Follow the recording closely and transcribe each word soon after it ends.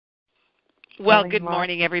Well, good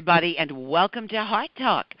morning, everybody, and welcome to Heart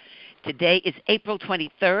Talk. Today is April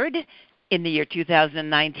 23rd in the year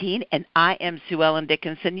 2019, and I am Sue Ellen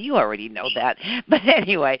Dickinson. You already know that. But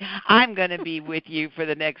anyway, I'm going to be with you for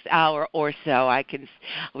the next hour or so.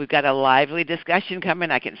 We've got a lively discussion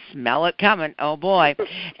coming. I can smell it coming. Oh, boy.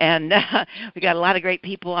 And we got a lot of great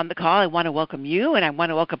people on the call. I want to welcome you, and I want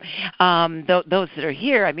to welcome those that are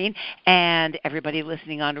here, and everybody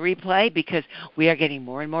listening on replay, because we are getting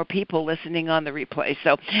more and more people listening on the replay.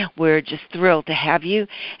 So we're just thrilled to have you,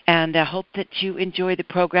 and I hope that you enjoy the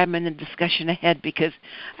program and the discussion ahead, because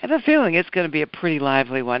I have a feeling it's going to be a pretty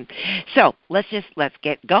lively one. So let's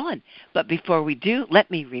get going. But before we do,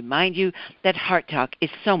 let me remind you that Heart Talk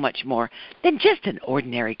is so much more than just an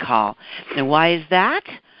ordinary call. And why is that?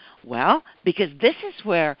 Well, because this is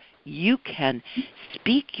where you can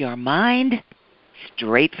speak your mind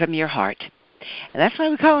straight from your heart. And that's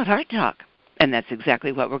why we call it Heart Talk. And that's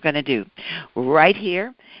exactly what we're going to do right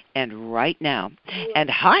here and right now. And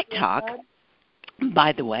Heart Talk,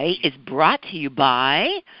 by the way, is brought to you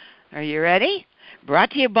by, are you ready?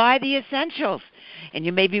 Brought to you by The Essentials. And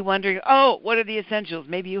you may be wondering, what are The Essentials?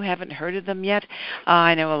 Maybe you haven't heard of them yet.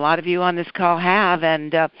 I know a lot of you on this call have,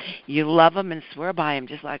 and you love them and swear by them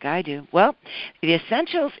just like I do. Well, The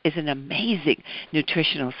Essentials is an amazing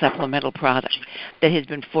nutritional supplemental product that has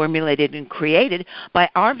been formulated and created by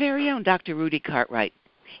our very own Dr. Rudy Cartwright.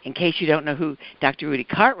 In case you don't know who Dr. Rudy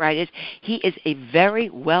Cartwright is, he is a very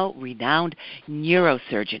well-renowned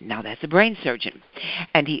neurosurgeon. Now, that's a brain surgeon.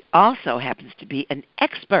 And he also happens to be an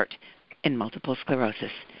expert in multiple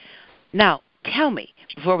sclerosis. Now, tell me,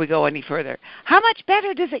 before we go any further, how much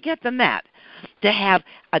better does it get than that? To have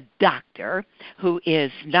a doctor who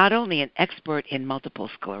is not only an expert in multiple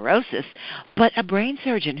sclerosis, but a brain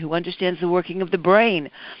surgeon who understands the working of the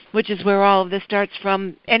brain, which is where all of this starts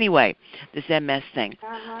from anyway, this MS thing.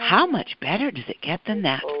 How much better does it get than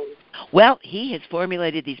that? Well, he has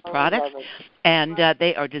formulated these products, and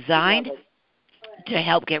they are designed to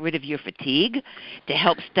help get rid of your fatigue, to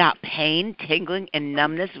help stop pain, tingling, and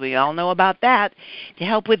numbness. We all know about that. To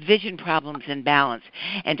help with vision problems and balance,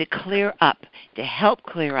 and to help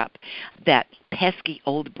clear up that pesky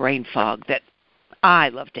old brain fog that I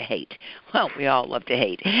love to hate. Well, we all love to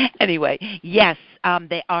hate. Anyway, yes,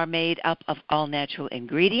 they are made up of all natural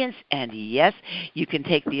ingredients, and yes, you can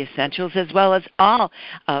take The Essentials as well as all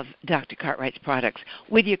of Dr. Cartwright's products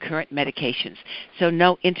with your current medications. So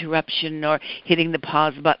no interruption or hitting the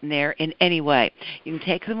pause button there in any way. You can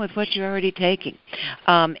take them with what you're already taking,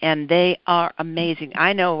 and they are amazing.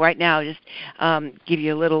 I know right now, just give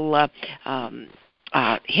you a little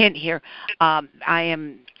hint here, I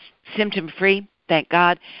am symptom-free. Thank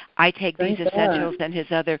God. I take these Essentials and his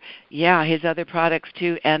other products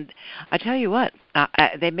too, and I tell you what,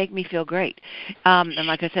 they make me feel great. And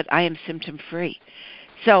like I said, I am symptom-free.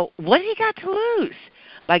 So what have you got to lose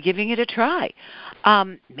by giving it a try?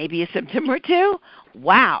 Maybe a symptom or two?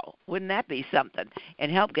 Wow, wouldn't that be something?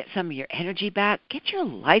 And help get some of your energy back, get your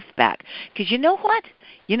life back. Because you know what?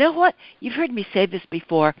 You've heard me say this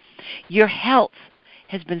before. Your health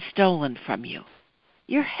has been stolen from you.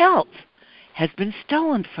 Your health has been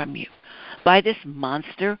stolen from you by this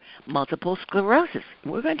monster multiple sclerosis.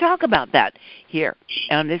 We're going to talk about that here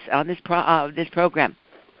on this program.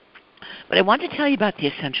 But I want to tell you about The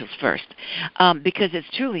Essentials first, because it's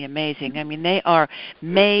truly amazing. I mean, they are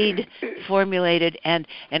made, formulated, and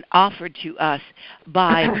offered to us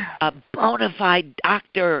by a bona fide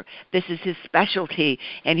doctor. This is his specialty,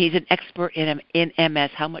 and he's an expert in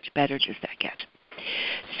MS. How much better does that get?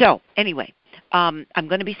 So, anyway, I'm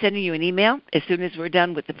going to be sending you an email as soon as we're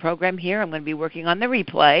done with the program here. I'm going to be working on the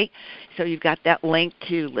replay, so you've got that link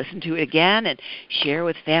to listen to it again and share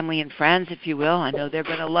with family and friends, if you will. I know they're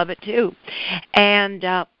going to love it too. And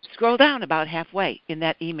scroll down about halfway in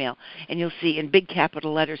that email, and you'll see in big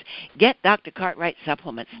capital letters, Get Dr. Cartwright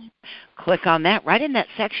Supplements. Click on that. Right in that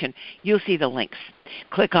section, you'll see the links.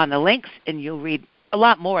 Click on the links, and you'll read a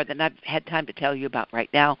lot more than I've had time to tell you about right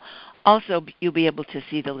now. Also, you'll be able to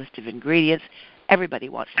see the list of ingredients. Everybody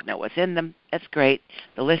wants to know what's in them. That's great.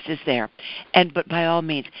 The list is there. But by all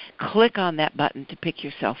means, click on that button to pick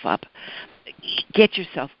yourself up. Get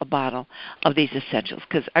yourself a bottle of these Essentials,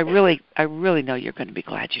 because I really know you're going to be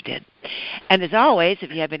glad you did. And as always, if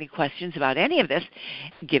you have any questions about any of this,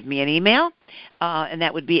 give me an email, and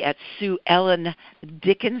that would be at Sue Ellen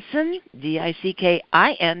Dickinson,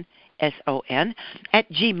 DICKINSON,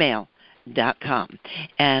 @gmail.com.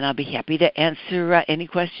 and I'll be happy to answer any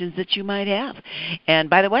questions that you might have. And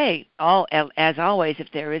by the way, as always,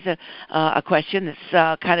 if there is a question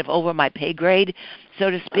that's kind of over my pay grade, so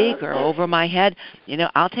to speak, or over my head,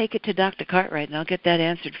 I'll take it to Dr. Cartwright and I'll get that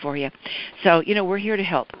answered for you. So, we're here to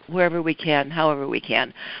help wherever we can, however we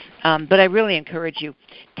can. But I really encourage you,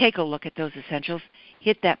 take a look at those essentials.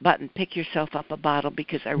 Hit that button, pick yourself up a bottle,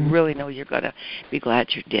 because I really know you're going to be glad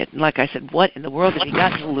you did. And like I said, what in the world have you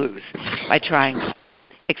got to lose by trying,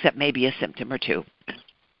 except maybe a symptom or two,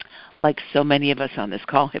 like so many of us on this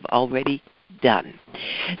call have already done.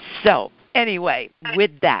 So anyway,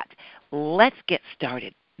 with that, let's get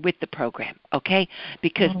started with the program, okay?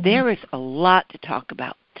 Because there is a lot to talk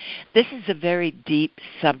about. This is a very deep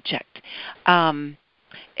subject. And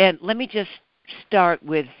let me just start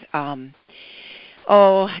with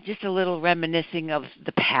just a little reminiscing of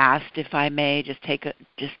the past, if I may. Just take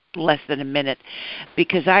just less than a minute,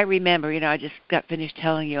 because I remember, I just got finished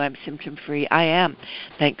telling you I'm symptom-free. I am,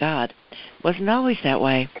 thank God. Wasn't always that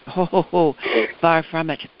way. Far from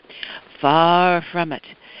it. Far from it.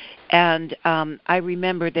 And I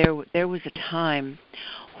remember there was a time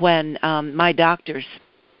when my doctors,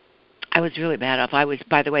 I was really bad off. I was,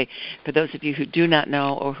 by the way, for those of you who do not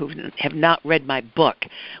know or who have not read my book,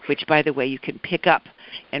 which, by the way, you can pick up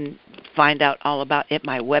and find out all about at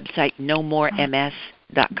my website,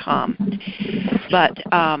 nomorems.com. But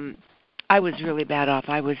I was really bad off.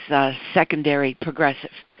 I was secondary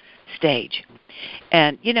progressive stage.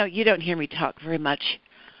 And, you don't hear me talk very much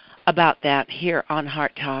about that here on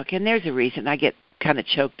Heart Talk, and there's a reason. I get kind of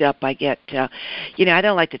choked up. I get, I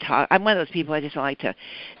don't like to talk. I'm one of those people, I just don't like to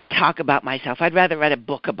talk about myself. I'd rather write a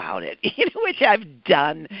book about it, which I've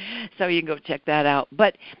done. So you can go check that out.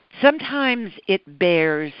 But sometimes it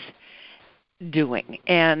bears doing,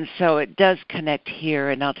 and so it does connect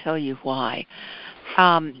here, and I'll tell you why.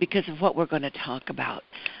 Because of what we're going to talk about.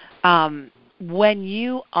 When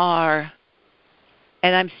you are,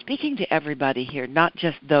 and I'm speaking to everybody here, not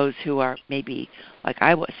just those who are maybe like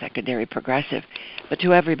I was secondary progressive, but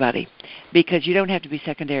to everybody, because you don't have to be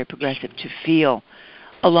secondary progressive to feel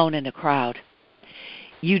alone in a crowd.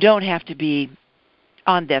 You don't have to be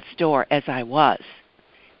on death's door, as I was,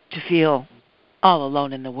 to feel all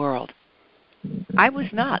alone in the world. I was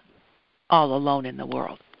not all alone in the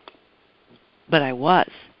world, but I was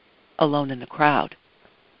alone in the crowd.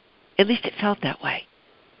 At least it felt that way.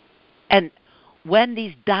 And when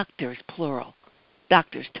these doctors, plural,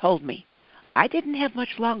 doctors told me I didn't have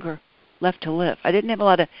much longer left to live, I didn't have a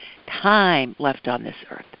lot of time left on this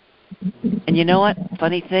earth. And you know what?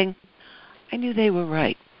 Funny thing, I knew they were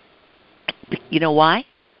right. You know why?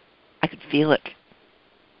 I could feel it.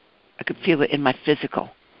 I could feel it in my physical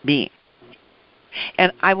being.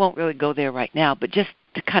 And I won't really go there right now, but just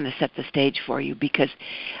to kind of set the stage for you, because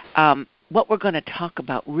what we're going to talk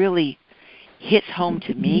about really hits home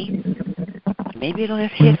to me. Maybe it'll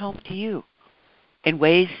hit home to you in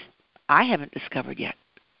ways I haven't discovered yet.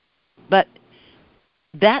 But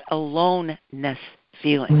that aloneness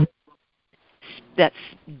feeling that's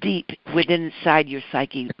deep within inside your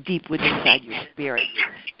psyche, deep within inside your spirit,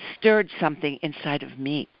 stirred something inside of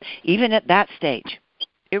me. Even at that stage,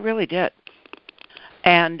 it really did.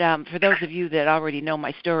 And for those of you that already know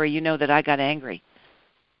my story, you know that I got angry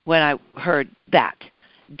when I heard that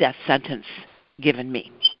death sentence given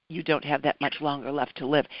me. You don't have that much longer left to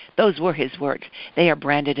live. Those were his words. They are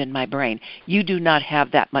branded in my brain. You do not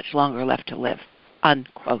have that much longer left to live,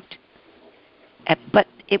 unquote. But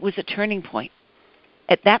it was a turning point.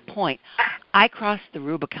 At that point, I crossed the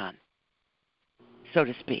Rubicon, so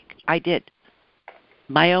to speak. I did.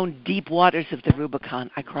 My own deep waters of the Rubicon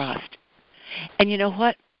I crossed. And you know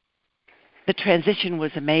what? The transition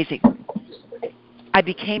was amazing. I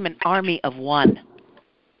became an army of one.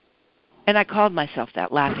 And I called myself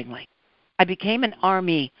that laughingly. I became an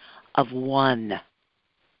army of one.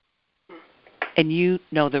 And you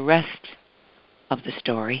know the rest of the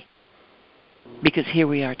story, because here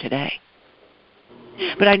we are today.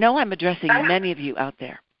 But I know I'm addressing many of you out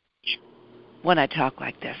there when I talk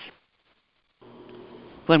like this,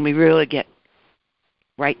 when we really get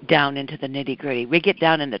right down into the nitty-gritty. We get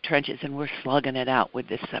down in the trenches and we're slugging it out with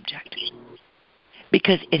this subject,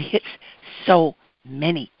 because it hits so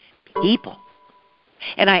many people.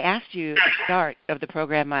 And I asked you at the start of the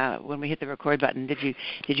program when we hit the record button, did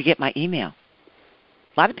you get my email?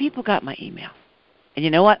 A lot of people got my email. And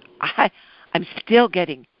you know what? I'm still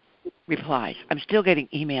getting replies. I'm still getting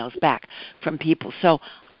emails back from people. So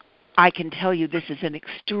I can tell you this is an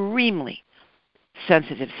extremely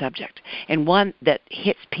sensitive subject, and one that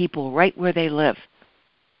hits people right where they live.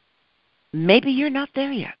 Maybe you're not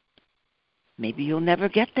there yet. Maybe you'll never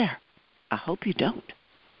get there. I hope you don't.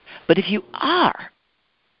 But if you are,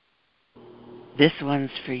 this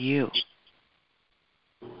one's for you.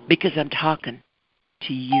 Because I'm talking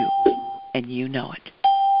to you, and you know it.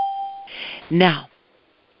 Now,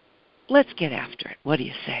 let's get after it. What do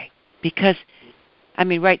you say? Because,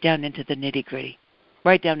 right down into the nitty-gritty,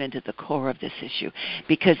 right down into the core of this issue,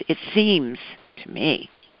 because it seems to me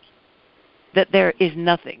that there is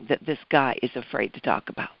nothing that this guy is afraid to talk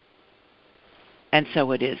about. And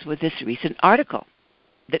so it is with this recent article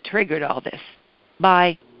that triggered all this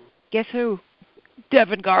by, guess who?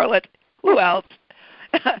 Devin Garlit. Who else?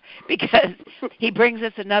 Because he brings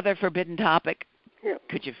us another forbidden topic. Yep.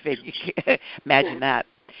 Could you imagine that?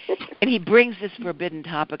 And he brings this forbidden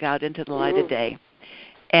topic out into the light of day.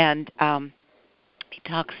 And he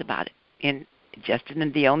talks about it in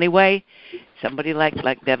the only way somebody like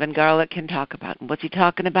Devin Garlit can talk about. And what's he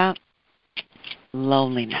talking about?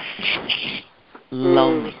 Loneliness.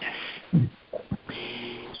 Loneliness.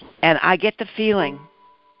 And I get the feeling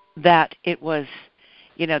that it was,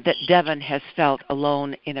 that Devin has felt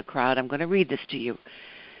alone in a crowd. I'm going to read this to you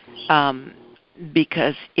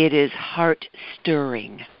because it is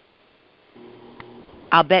heart-stirring.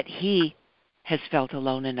 I'll bet he has felt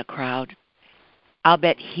alone in a crowd. I'll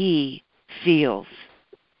bet he feels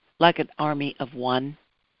like an army of one.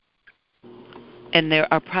 And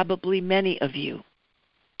there are probably many of you,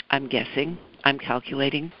 I'm guessing, I'm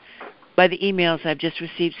calculating, by the emails I've just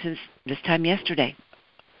received since this time yesterday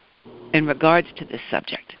in regards to this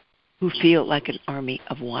subject, who feel like an army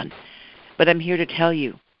of one. But I'm here to tell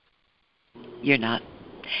you, you're not.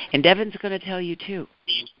 And Devin's going to tell you too,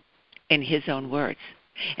 in his own words.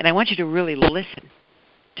 And I want you to really listen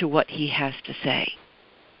to what he has to say.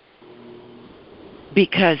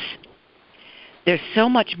 Because there's so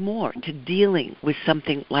much more to dealing with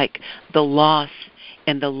something like the loss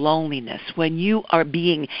and the loneliness, when you are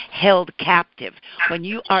being held captive, when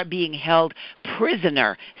you are being held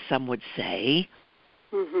prisoner, some would say,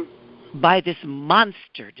 by this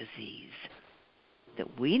monster disease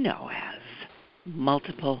that we know as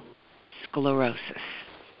multiple sclerosis.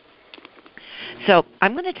 So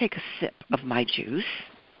I'm going to take a sip of my juice,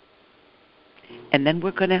 and then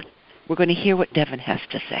we're going to hear what Devin has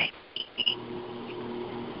to say.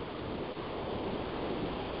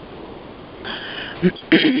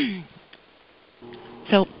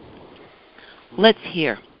 So let's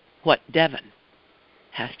hear what Devin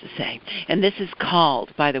has to say. And this is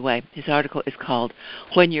called, by the way, his article is called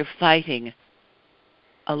When You're Fighting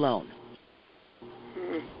Alone.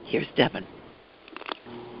 Here's Devin.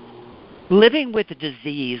 Living with a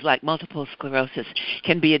disease like multiple sclerosis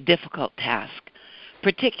can be a difficult task,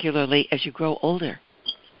 particularly as you grow older.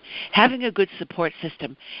 Having a good support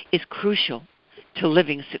system is crucial to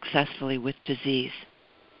living successfully with disease.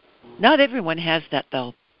 Not everyone has that,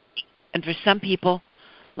 though. And for some people,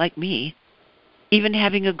 like me, even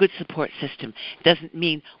having a good support system doesn't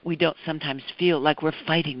mean we don't sometimes feel like we're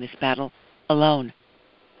fighting this battle alone.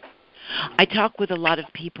 I talk with a lot of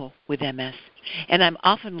people with MS, and I'm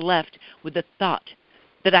often left with the thought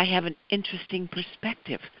that I have an interesting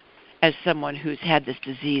perspective as someone who's had this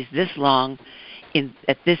disease this long,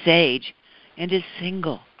 at this age, and is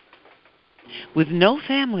single. With no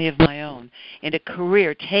family of my own and a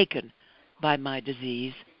career taken by my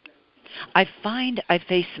disease, I find I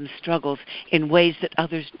face some struggles in ways that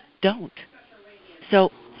others don't.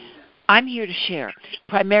 So I'm here to share,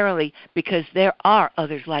 primarily because there are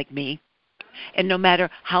others like me, and no matter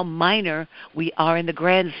how minor we are in the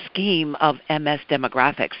grand scheme of MS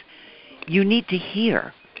demographics, you need to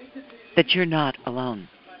hear that you're not alone.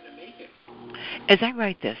 As I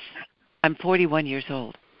write this, I'm 41 years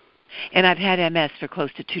old, and I've had MS for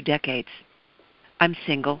close to 2 decades. I'm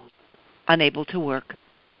single, unable to work.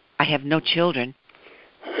 I have no children,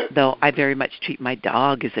 though I very much treat my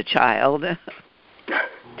dog as a child.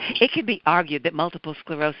 It could be argued that multiple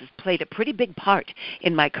sclerosis played a pretty big part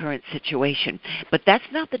in my current situation, but that's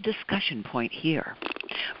not the discussion point here.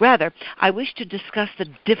 Rather, I wish to discuss the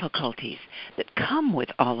difficulties that come with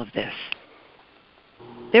all of this.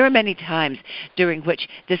 There are many times during which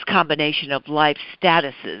this combination of life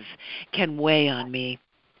statuses can weigh on me.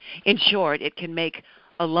 In short, it can make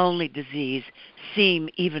a lonely disease seem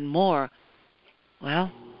even more,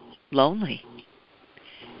 lonely.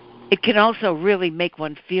 It can also really make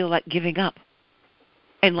one feel like giving up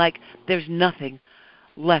and like there's nothing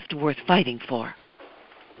left worth fighting for.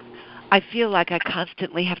 I feel like I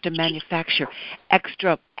constantly have to manufacture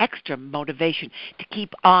extra motivation to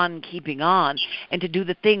keep on keeping on and to do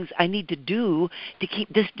the things I need to do to keep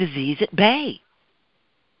this disease at bay.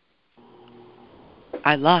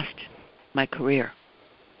 I lost my career.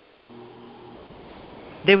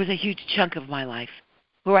 There was a huge chunk of my life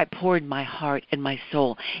where I poured my heart and my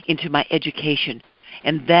soul into my education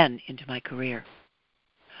and then into my career.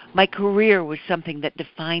 My career was something that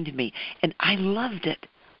defined me, and I loved it.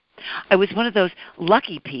 I was one of those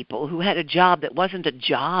lucky people who had a job that wasn't a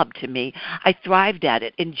job to me. I thrived at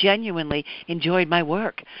it and genuinely enjoyed my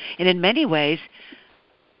work. And in many ways,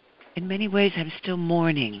 I'm still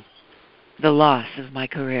mourning the loss of my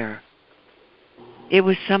career. It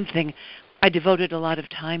was something I devoted a lot of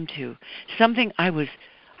time to, something I was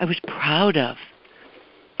proud of.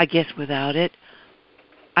 I guess without it,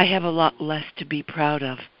 I have a lot less to be proud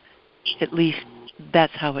of. At least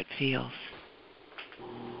that's how it feels.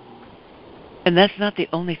 And that's not the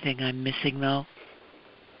only thing I'm missing, though.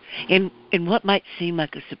 In what might seem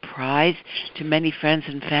like a surprise to many friends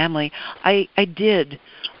and family, I did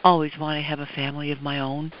always want to have a family of my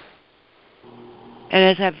own. And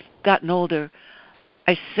as I've gotten older,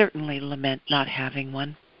 I certainly lament not having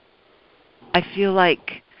one. I feel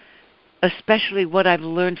like, especially what I've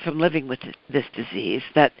learned from living with this disease,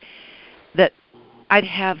 that I'd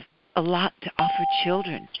have a lot to offer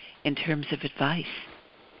children in terms of advice.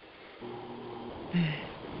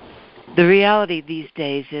 The reality these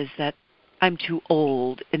days is that I'm too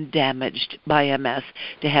old and damaged by MS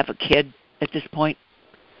to have a kid at this point.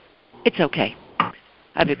 It's okay.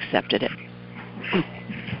 I've accepted it.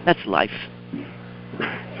 That's life.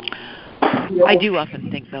 I do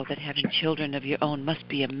often think, though, that having children of your own must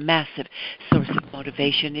be a massive source of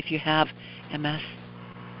motivation if you have MS.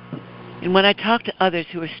 And when I talk to others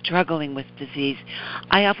who are struggling with disease,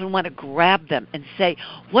 I often want to grab them and say,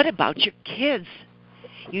 what about your kids?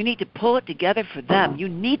 You need to pull it together for them. You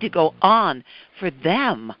need to go on for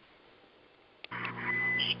them.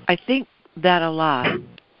 I think that a lot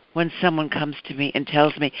when someone comes to me and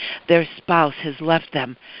tells me their spouse has left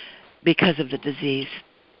them because of the disease.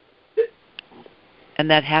 And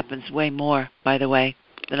that happens way more, by the way,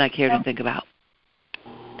 than I care to think about.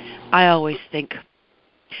 I always think,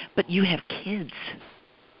 but you have kids.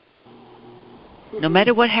 No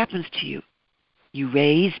matter what happens to you, you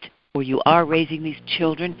raised or you are raising these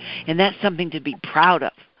children, and that's something to be proud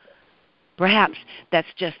of. Perhaps that's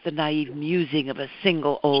just the naive musing of a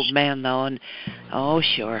single old man, though, and, oh,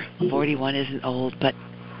 sure, 41 isn't old, but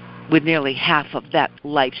with nearly half of that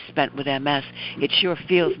life spent with MS, it sure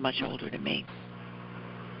feels much older to me.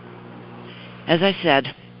 As I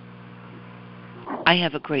said, I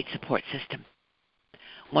have a great support system.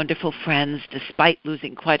 Wonderful friends, despite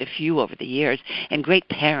losing quite a few over the years, and great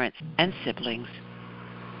parents and siblings.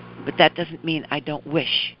 But that doesn't mean I don't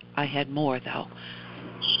wish I had more, though.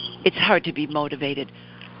 It's hard to be motivated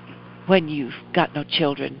when you've got no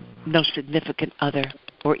children, no significant other,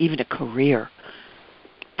 or even a career.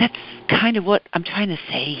 That's kind of what I'm trying to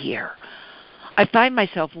say here. I find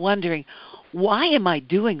myself wondering, why am I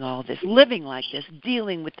doing all this, living like this,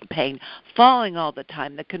 dealing with the pain, falling all the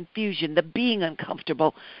time, the confusion, the being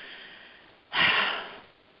uncomfortable?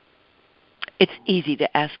 It's easy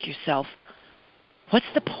to ask yourself, what's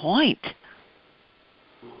the point?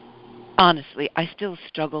 Honestly, I still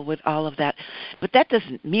struggle with all of that, but that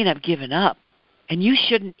doesn't mean I've given up, and you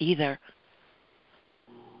shouldn't either.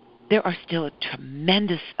 There are still a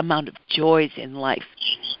tremendous amount of joys in life.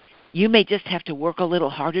 You may just have to work a little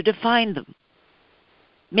harder to find them.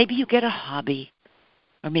 Maybe you get a hobby,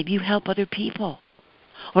 or maybe you help other people,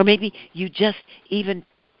 or maybe you just even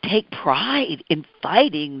take pride in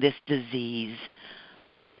fighting this disease.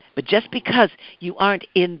 But just because you aren't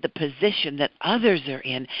in the position that others are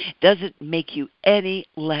in doesn't make you any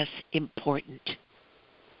less important.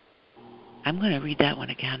 I'm going to read that one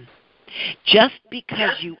again. Just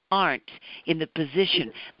because you aren't in the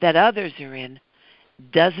position that others are in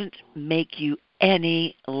doesn't make you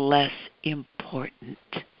any less important.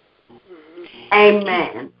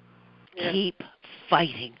 Amen. Keep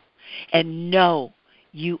fighting and know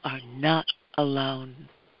you are not alone.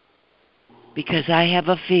 Because I have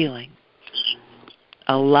a feeling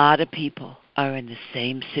a lot of people are in the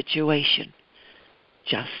same situation,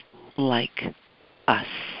 just like us.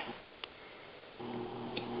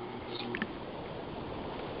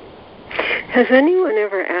 Has anyone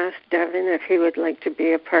ever asked Devin if he would like to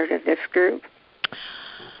be a part of this group?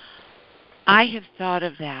 I have thought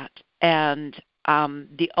of that, and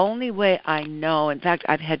the only way I know, in fact,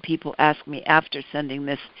 I've had people ask me after sending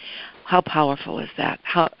this, how powerful is that?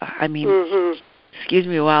 Excuse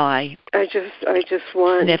me while I just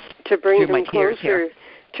want to bring them closer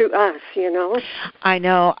to us, you know. I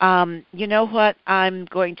know. You know what? I'm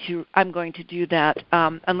going to do that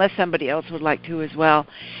unless somebody else would like to as well.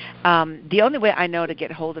 The only way I know to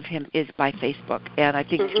get hold of him is by Facebook, and I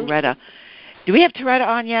think Toretta. Do we have Toretta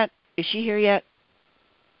on yet? Is she here yet?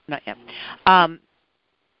 not yet.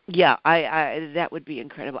 Yeah, I that would be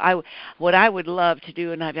incredible. What I would love to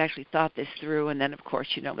do, and I've actually thought this through, and then of course,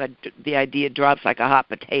 the idea drops like a hot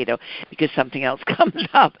potato because something else comes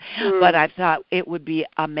up. But I thought it would be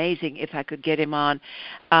amazing if I could get him on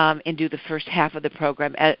and do the first half of the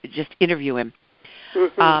program, just interview him,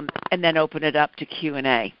 and then open it up to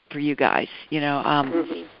Q&A for you guys.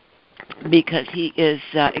 Because he is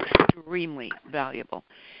extremely valuable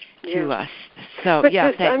to us. So but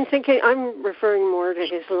yeah, I'm thinking I'm referring more to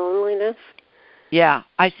his loneliness. Yeah,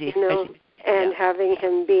 I see. And having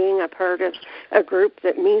him being a part of a group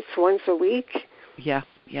that meets once a week. Yeah.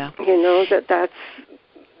 That's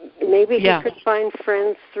maybe he could find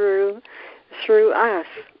friends through us.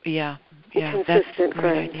 Yeah, consistent that's a great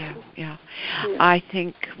friends. idea. Yeah, I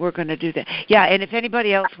think we're going to do that. Yeah, and if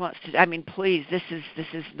anybody else wants to, please, this is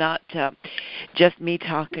not just me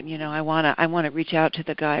talking. I want to reach out to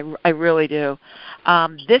the guy. I really do.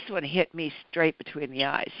 This one hit me straight between the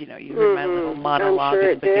eyes. You heard my little monologue I'm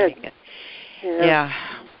sure at the beginning. Yeah,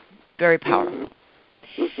 very powerful.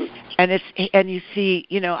 And you see,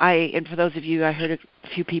 and for those of you, I heard a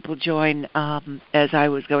few people join as I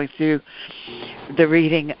was going through the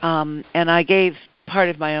reading, and I gave part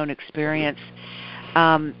of my own experience,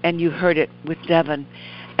 and you heard it with Devin,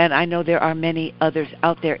 and I know there are many others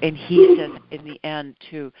out there, and he says in the end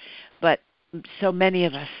too, but so many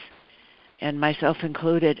of us, and myself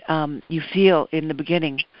included, you feel in the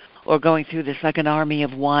beginning or going through this like an army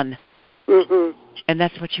of one, and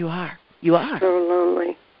that's what you are. You are so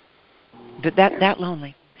lonely. But that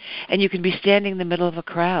lonely. And you can be standing in the middle of a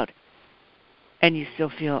crowd and you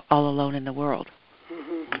still feel all alone in the world.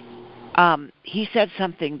 He said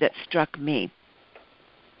something that struck me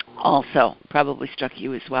also, probably struck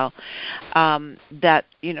you as well, that,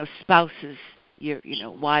 spouses, your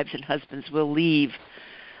wives and husbands will leave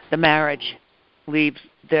the marriage, leave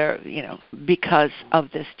their, because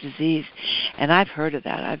of this disease. And I've heard of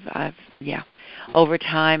that. I've over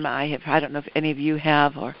time, I don't know if any of you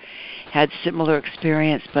have or had similar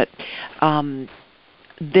experience, but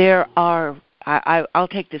there are, I'll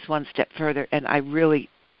take this one step further, and I really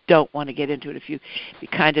don't want to get into it if you be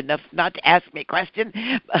kind enough not to ask me a question,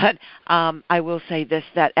 but I will say this,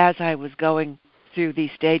 that as I was going through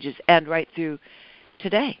these stages and right through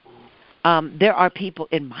today, there are people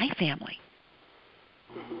in my family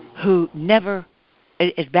who never,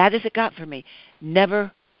 as bad as it got for me,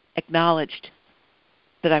 never acknowledged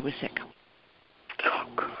that I was sick.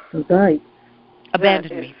 Okay.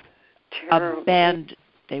 Abandoned me.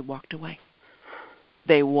 They walked away.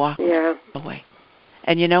 They walked away.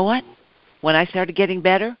 And you know what? When I started getting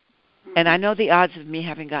better, and I know the odds of me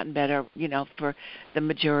having gotten better, for the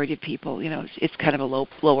majority of people, it's kind of a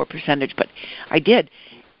lower percentage, but I did.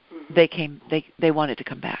 They wanted to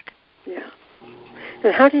come back. Yeah.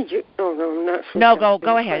 And how did you? Oh no, I'm not. No,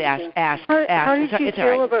 go ahead. Ask. How did you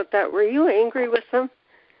feel about that? Were you angry with them?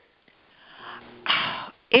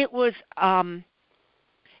 It was a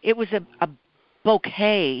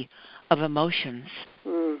bouquet of emotions.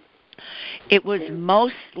 It was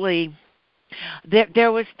mostly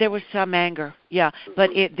there was some anger, but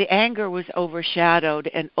the anger was overshadowed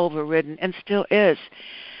and overridden, and still is,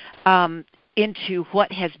 into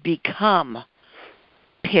what has become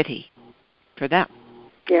pity for them.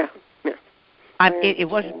 Yeah.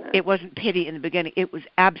 It wasn't pity in the beginning. It was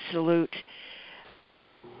absolute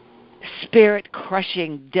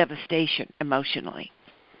spirit-crushing devastation emotionally,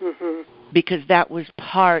 because that was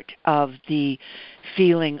part of the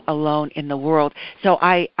feeling alone in the world. So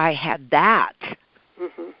I had that.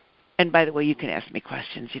 And by the way, you can ask me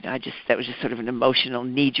questions. That was just sort of an emotional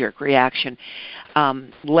knee-jerk reaction,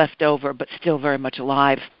 left over, but still very much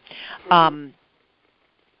alive.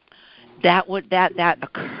 That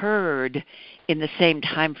occurred in the same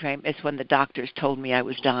time frame as when the doctors told me I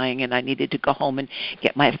was dying and I needed to go home and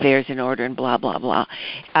get my affairs in order and blah blah blah.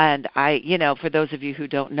 And I, for those of you who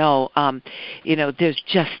don't know, there's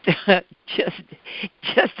just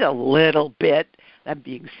a little bit. I'm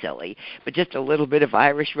being silly, but just a little bit of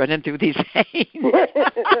Irish running through these veins.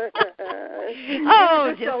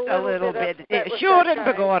 Just a little bit. Sure and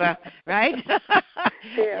begorra, right?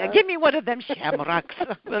 Give me one of them shamrocks,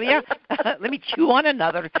 will you? Let me chew on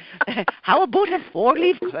another. How about a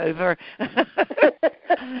 4-leaf clover?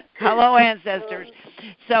 Hello, ancestors.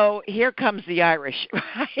 So here comes the Irish,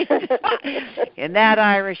 right? In that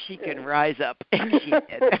Irish, she can rise up, and she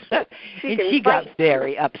did. And she got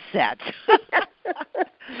very upset.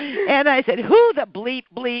 And I said, who the bleep,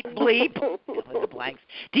 bleep, bleep? The blanks.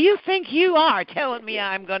 Do you think you are telling me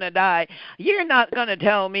I'm going to die? You're not going to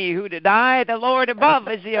tell me who to die. The Lord above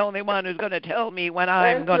is the only one who's going to tell me when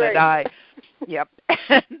I'm going to die. Yep.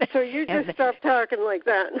 So you just stop talking like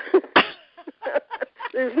that.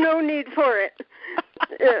 There's no need for it.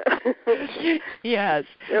 Yeah. Yes.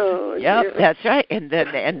 Oh, yep, dear. that's right. And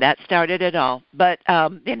that started it all. But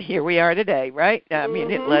and here we are today, right? I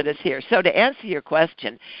mean, it led us here. So to answer your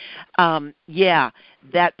question,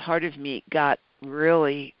 that part of me got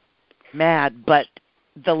really mad, but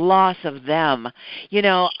the loss of them,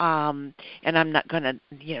 and I'm not going to,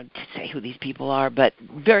 to say who these people are, but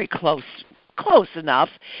very close enough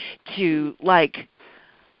to like,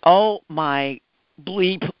 oh my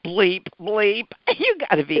bleep, bleep, bleep. You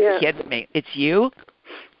got to be kidding me. It's you?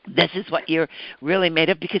 This is what you're really made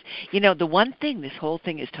of? Because, the one thing this whole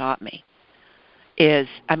thing has taught me is,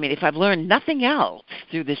 if I've learned nothing else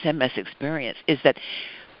through this MS experience, is that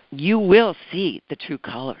you will see the true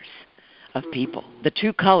colors of people. The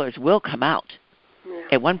true colors will come out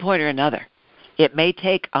at one point or another. It may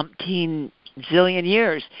take umpteen zillion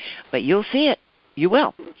years, but you'll see it. You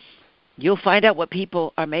will. You'll find out what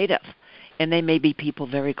people are made of. And they may be people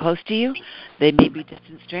very close to you. They may be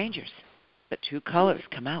distant strangers. But true colors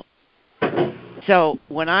come out. So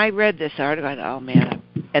when I read this article, I thought, oh, man.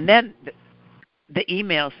 And then the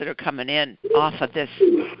emails that are coming in off of this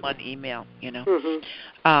one email,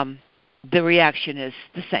 the reaction is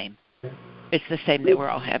the same. It's the same that we're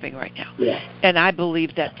all having right now. Yeah. And I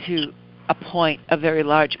believe that to a very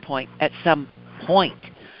large point, at some point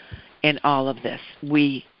in all of this,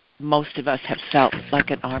 most of us have felt like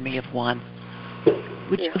an army of one.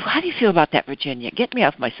 How do you feel about that, Virginia? Get me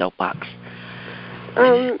off my soapbox.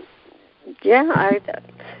 I've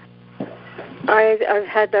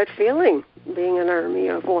had that feeling, being an army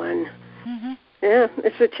of one. Mm-hmm. Yeah,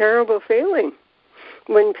 it's a terrible feeling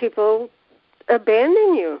when people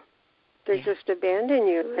abandon you. They just abandon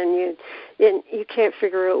you, and you can't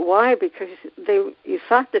figure out why, because you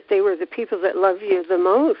thought that they were the people that love you the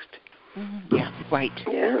most. Mm-hmm. Yeah, right.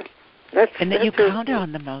 Yeah. And that you count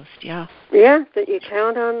on the most, yeah. Yeah, that you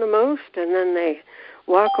count on the most, and then they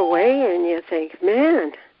walk away, and you think,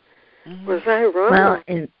 man, was I wrong? Well,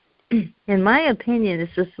 in my opinion,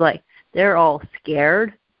 it's just like they're all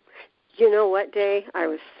scared. You know what, Day? I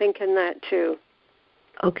was thinking that, too.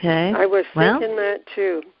 Okay. I was thinking that,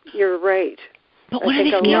 too. You're right. But what are they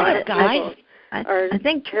scared of, guys? I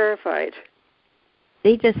think terrified.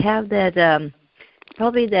 They just have that,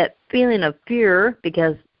 probably that feeling of fear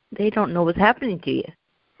because they don't know what's happening to you.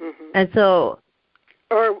 Mm-hmm. And so...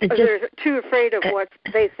 Or they're too afraid of what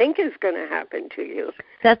they think is going to happen to you.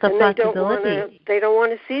 That's a possibility. They don't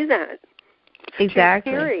want to see that. It's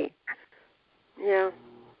exactly. Too scary. Yeah.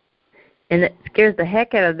 And it scares the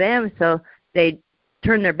heck out of them, so they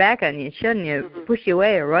turn their back on you, shun you, push you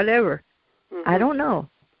away, or whatever. Mm-hmm. I don't know.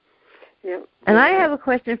 Yep. And I have a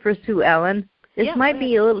question for Sue Ellen. This might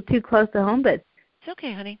be a little too close to home, but it's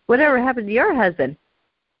okay, honey. Whatever happened to your husband?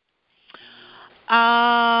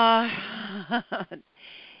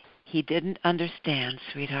 He didn't understand,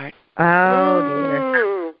 sweetheart.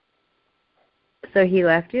 Oh, dear. So he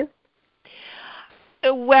left you?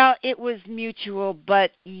 Well, it was mutual,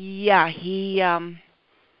 but he yes, he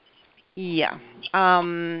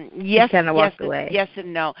kind of walked away. Yes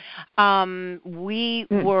and no. We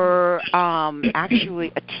were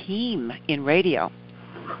actually a team in radio.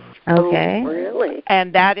 Okay. Oh, really?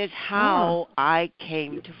 And that is how I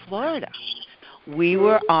came to Florida. We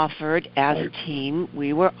were offered, as a team,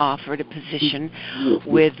 a position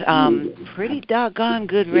with pretty doggone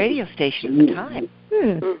good radio station at the time.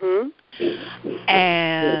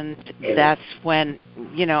 And that's when,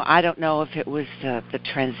 I don't know if it was the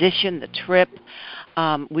transition, the trip.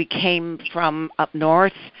 We came from up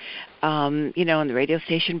north, and the radio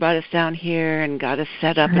station brought us down here and got us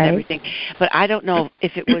set up and everything. But I don't know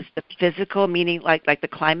if it was the physical, meaning like the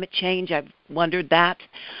climate change. I've wondered that.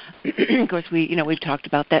 Of course, we've talked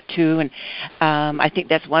about that too, and I think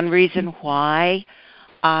that's one reason why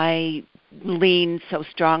I lean so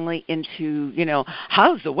strongly into,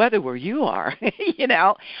 how's the weather where you are,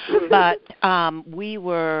 But we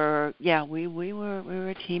were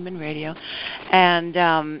a team in radio,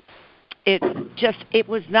 and it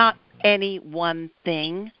was not any one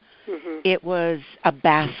thing. It was a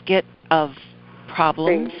basket of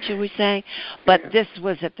problems, should we say? But this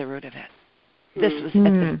was at the root of it. This was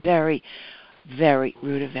at the very, very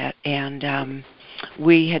root of it, and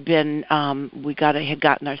we had been had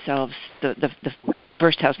gotten ourselves the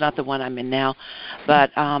first house, not the one I'm in now, but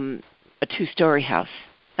a 2-story house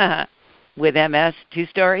with MS,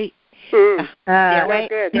 2-story. Yeah, right.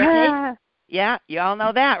 Good. Yeah, you all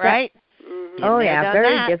know that, right? Oh yeah,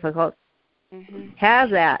 very difficult. Have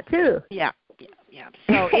that too. Yeah. Yeah.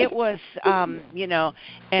 So it was,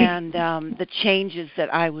 and the changes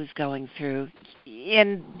that I was going through,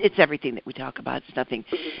 and it's everything that we talk about. It's nothing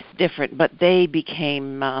different, but they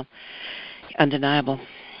became undeniable,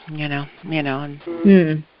 and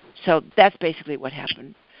so that's basically what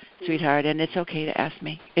happened, sweetheart. And it's okay to ask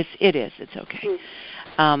me. It's okay.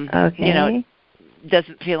 Okay.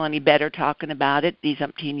 Doesn't feel any better talking about it these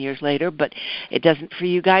umpteen years later, but it doesn't for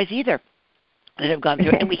you guys either that have gone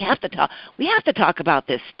through it. And we have to talk about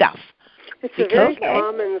this stuff. It's a very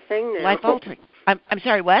common thing now. Life altering. I'm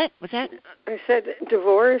sorry, what? What's that? I said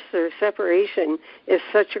divorce or separation is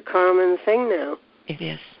such a common thing now. It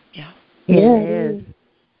is, yeah. It is.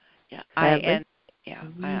 Yeah,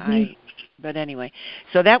 but anyway,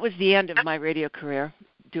 so that was the end of my radio career.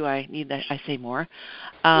 Do I need that? I say more.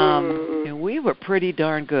 And we were pretty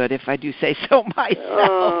darn good, if I do say so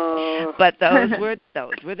myself. But those were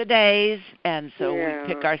the days, and so we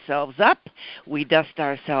pick ourselves up, we dust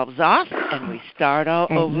ourselves off, and we start all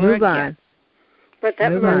and over move again. On. But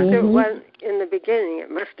that in the beginning, it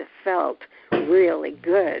must have felt really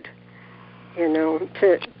good,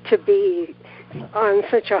 to be on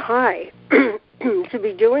such a high, to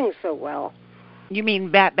be doing so well. You mean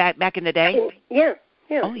back in the day? Yeah.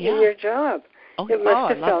 Oh, yeah. In your job. It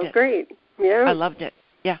must have felt great. Yeah. I loved it.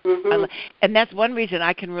 Yeah. And that's one reason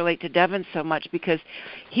I can relate to Devin so much, because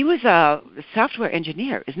he was a software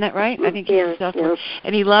engineer. Isn't that right? I think he was a software.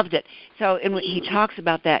 And he loved it. So he talks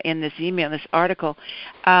about that in this email, this article.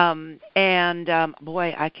 Boy,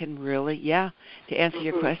 I can really, to answer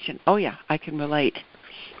your question, I can relate,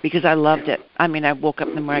 because I loved it. I mean, I woke up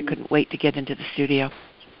in the morning, I couldn't wait to get into the studio.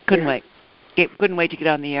 Couldn't wait. Couldn't wait to get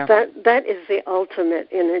on the air. That is the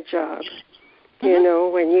ultimate in a job.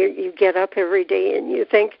 When you get up every day and you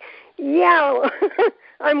think,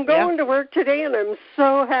 I'm going to work today and I'm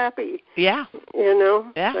so happy. Yeah.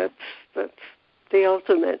 That's the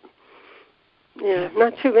ultimate.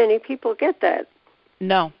 Not too many people get that.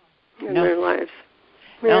 No. In their lives.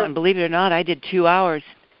 No, and believe it or not, I did 2 hours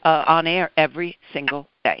on air every single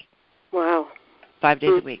day. Wow. 5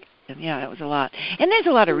 days a week. Yeah, that was a lot. And there's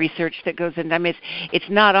a lot of research that goes into. I mean, it's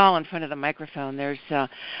not all in front of the microphone. There's, it's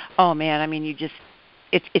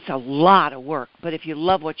a lot of work. But if you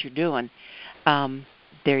love what you're doing,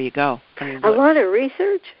 there you go. A lot of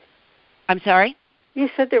research? I'm sorry? You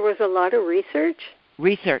said there was a lot of research?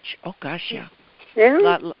 Research. Oh, gosh, yeah. Yeah? A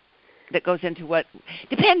lot that goes into what,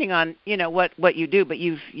 depending on, what you do, but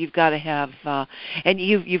you've got to have, and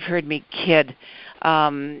you've heard me kid,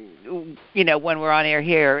 when we're on air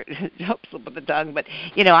here, don't slip of the tongue, but,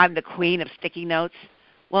 I'm the queen of sticky notes.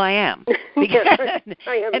 Well, I am. I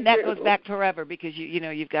am and that too. goes back forever, because,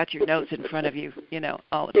 you've got your notes in front of you,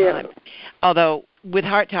 all the time. Although with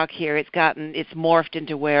Heart Talk here, it's morphed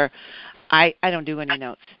into where I don't do any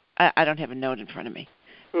notes. I don't have a note in front of me.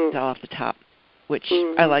 It's all off the top, which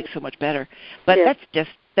I like so much better. But that's just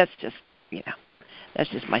that's just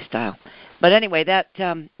my style. But anyway,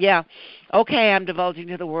 okay, I'm divulging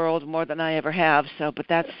to the world more than I ever have. So, but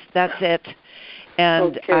that's it.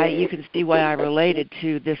 And you can see why I related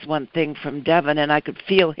to this one thing from Devin, and I could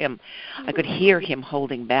feel him. I could hear him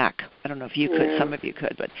holding back. I don't know if you could, some of you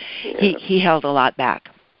could, but he held a lot back.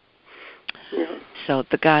 Yeah. So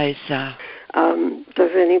the guys...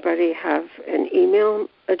 does anybody have an email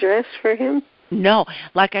address for him? No.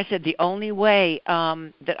 Like I said, the only way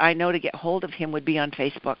that I know to get hold of him would be on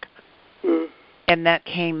Facebook. And that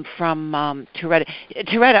came from Toretta.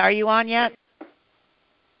 Toretta, are you on yet?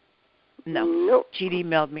 No. Nope. She'd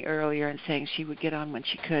emailed me earlier and saying she would get on when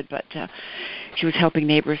she could, but she was helping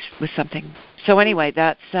neighbors with something. So anyway,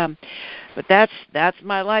 that's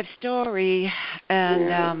my life story,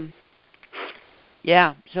 and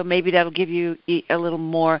so maybe that'll give you a little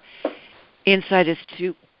more insight as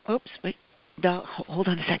to. Oops, wait, dog. Hold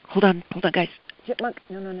on a sec. Hold on, guys. Chipmunk.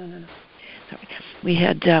 No. Sorry, we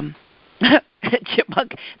had.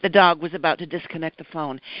 Chipmunk, the dog, was about to disconnect the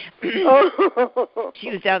phone. She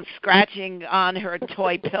was down scratching on her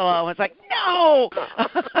toy pillow. I was like, no!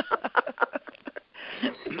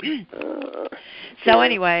 So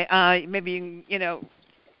anyway, maybe you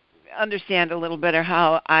understand a little better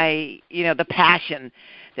how the passion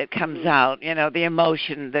that comes out, the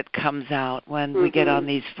emotion that comes out when we get on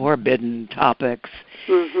these forbidden topics.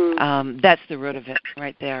 That's the root of it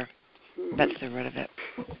right there. That's the root of it.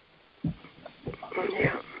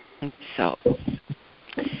 Yeah. So,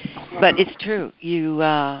 but it's true.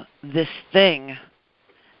 This thing,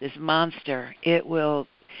 this monster, it'll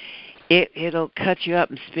cut you up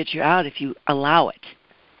and spit you out if you allow it.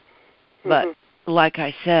 But like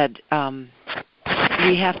I said,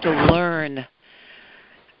 we have to learn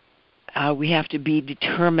we have to be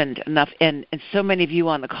determined enough, and so many of you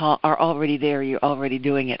on the call are already there. You're already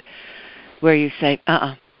doing it, where you say,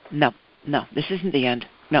 no, this isn't the end.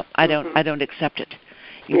 No, I don't accept it.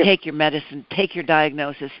 You take your medicine, take your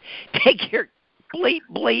diagnosis, take your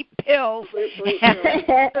bleep pills,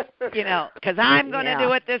 because I'm going to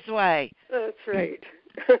do it this way. That's right.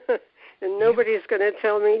 And nobody's going to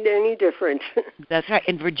tell me any different. That's right.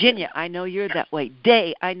 In Virginia, I know you're that way.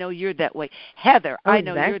 Day, I know you're that way. Heather, I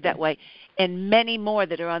know you're that way. And many more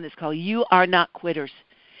that are on this call. You are not quitters.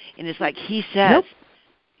 And it's like he says,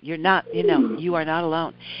 you're not, you are not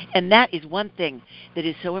alone. And that is one thing that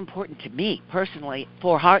is so important to me personally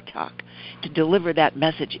for Heart Talk, to deliver that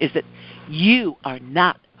message, is that you are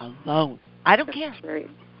not alone. I don't care. That's right.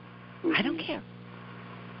 I don't care.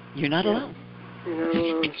 You're not alone.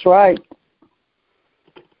 That's right.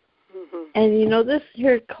 And this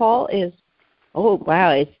here call is,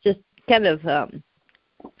 it's just kind of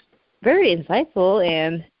very insightful,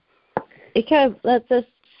 and it kind of lets us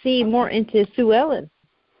see more into Sue Ellen,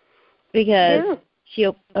 because she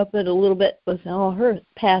opened a little bit with all her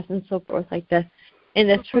past and so forth like that. And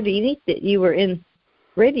that's pretty neat that you were in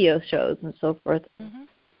radio shows and so forth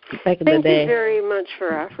back in the day. Thank you very much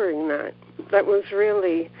for offering that. That was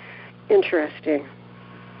really interesting.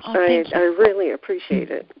 Oh, I really appreciate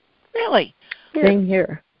it. Really? Yeah. Same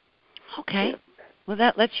here. Okay. Well,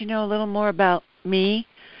 that lets you know a little more about me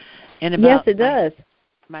and about yes, it does.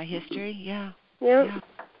 My history. Yeah. Yes,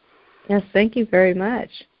 thank you very much.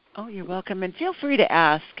 Oh, you're welcome. And feel free to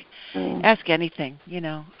ask anything,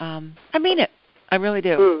 I mean it. I really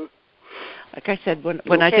do. Like I said, when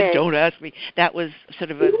I said don't ask me, that was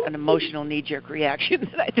sort of an emotional knee-jerk reaction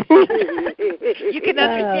that I did. You can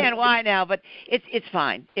understand why now, but it's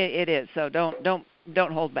fine. It is. So don't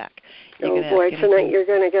hold back. Oh boy, tonight you're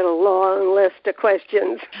going to get a long list of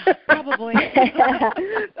questions. Probably.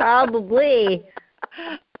 Probably.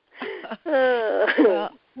 Well,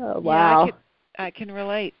 oh wow. Yeah, I can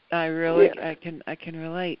relate. I can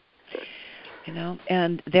relate.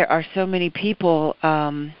 And there are so many people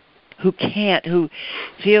who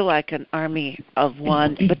feel like an army of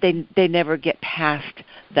one, but they never get past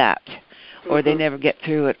that, or they never get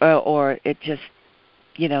through it, or it just,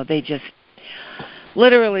 they just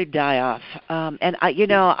literally die off. And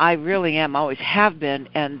I really am, always have been,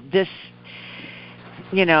 and this,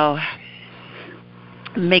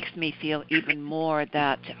 makes me feel even more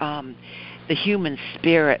that the human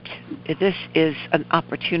spirit, this is an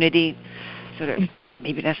opportunity, sort of,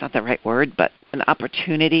 maybe that's not the right word, but an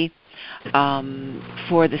opportunity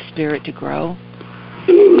for the spirit to grow,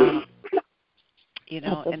 and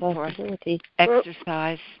for us to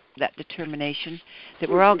exercise that determination that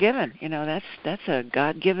we're all given. That's a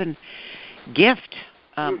God-given gift.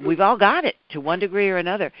 We've all got it to one degree or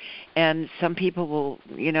another, and some people will,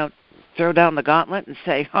 throw down the gauntlet and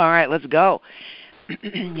say, all right, let's go.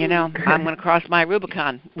 I'm going to cross my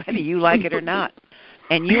Rubicon, whether you like it or not,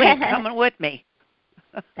 and you ain't coming with me.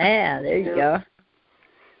 Yeah, there you go.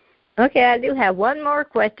 Okay, I do have one more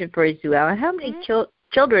question for you, Sue Ellen. How many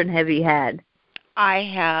children have you had? I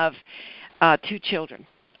have 2 children.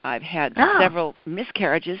 I've had several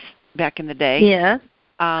miscarriages back in the day. Yeah.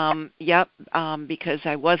 Because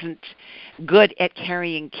I wasn't good at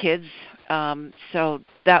carrying kids, so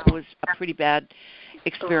that was a pretty bad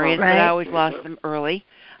experience. Right. But I always lost them early.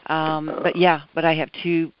 But I have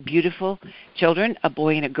 2 beautiful children, a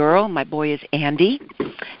boy and a girl. My boy is Andy,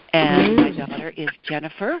 and my daughter is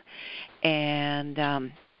Jennifer. And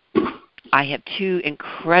I have 2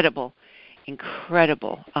 incredible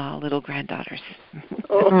little granddaughters.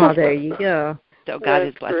 Oh, there you go. So God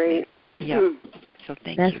has blessed me. Yeah. So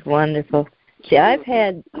thank you. That's wonderful. See, I've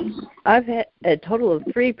had a total of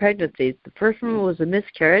 3 pregnancies. The first one was a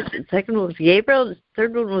miscarriage. The second one was Gabriel. The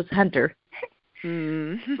third one was Hunter.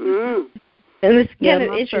 Mm-hmm. It was kind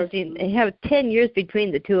of interesting. They have 10 years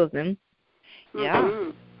between the 2 of them.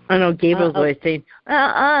 Yeah. I know Gabriel's always saying,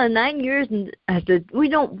 9 years. And I said, we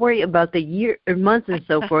don't worry about the year or months and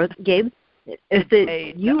so forth, Gabe.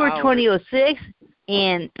 You were 2006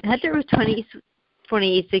 and Hunter was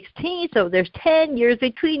 2016, so there's 10 years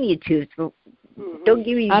between you 2. So don't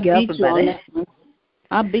give me guff about it.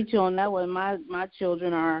 I'll beat you on that one. My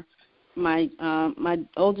children are my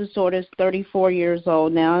oldest daughter is 34 years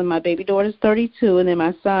old now, and my baby daughter is 32, and then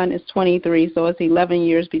my son is 23. So it's 11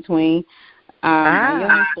 years between my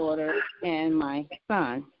youngest daughter and my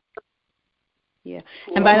son. Yeah.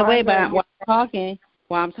 And by the way, while I'm talking,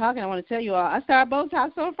 I want to tell you all, I start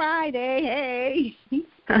Botox on Friday. Hey.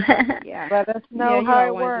 Yeah. Let us know how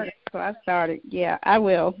it works. So I started. Yeah, I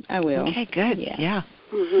will. Okay, good. Yeah.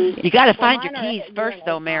 Mm-hmm. You got to find your keys first,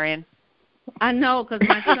 though, Marion. I know, because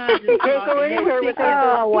my son just called.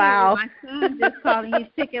 Oh, wow. My son just called, and he's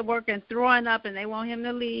sick at work and throwing up, and they want him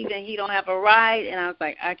to leave, and he don't have a ride. And I was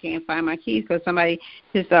like, I can't find my keys because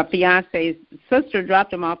his fiance's sister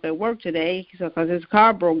dropped him off at work today because his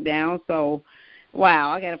car broke down. So,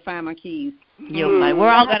 wow, I got to find my keys. You'll find. We're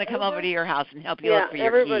all going to come over to your house and help you look for your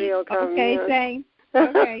everybody keys. Will come. Okay, thanks.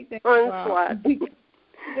 Okay, thanks. On SWAT.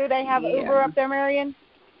 Do they have Uber up there, Marion?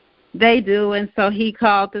 They do, and so he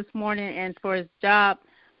called this morning, and for his job,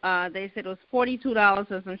 they said it was $42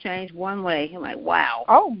 and some change one way. I'm like, wow.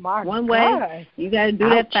 Oh, my One God. way? You got to do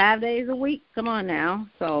that 5 days a week? Come on now.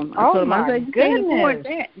 So I told him, I said, you can't afford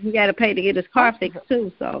that. He got to pay to get his car fixed, too.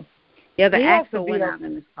 So, yeah, the axle went out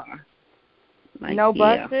in his car. Like, no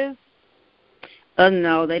buses?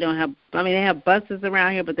 No, they don't have. I mean, they have buses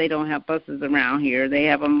around here, but they don't have buses around here. They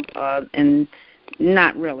have them, and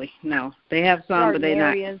not really. No, they have some, but they're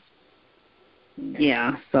not.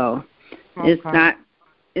 Yeah, so it's not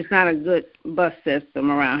a good bus system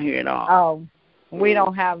around here at all. Oh, we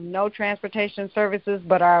don't have no transportation services,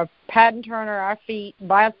 but our pad and turner, our feet,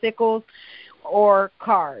 bicycles, or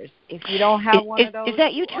cars. If you don't have one of those, is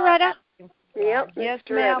that you, Toretta? Yep. Yes,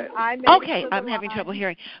 ma'am. Okay, I'm having trouble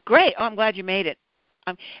hearing. Great. Oh, I'm glad you made it.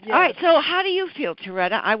 All right. So, how do you feel,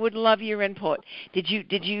 Toretta? I would love your input. Have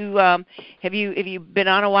you been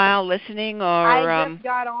on a while listening, or? I just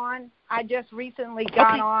got on. I just recently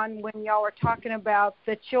got on when y'all were talking about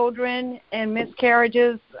the children and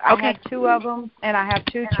miscarriages. I had 2 of them, and I have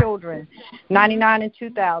 2 children, 99 and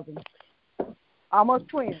 2000. Almost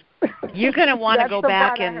twins. You're going to want to go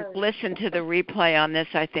back and listen to the replay on this.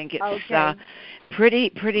 I think it's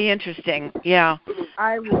pretty interesting. Yeah.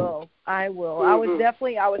 I will. I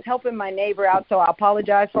was helping my neighbor out, so I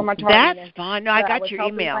apologize for my tardiness. That's fine. No, I got your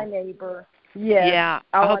email. My neighbor. Yes. Yeah.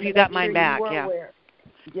 I hope you got mine back. Yeah.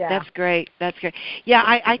 Yeah. That's great. Yeah,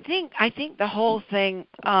 I think the whole thing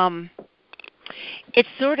it's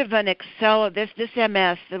sort of an this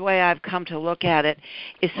MS, the way I've come to look at it,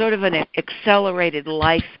 is sort of an accelerated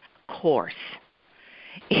life course.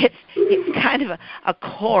 It's kind of a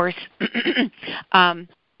course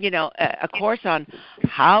a course on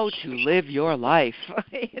how to live your life.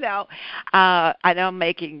 I know I'm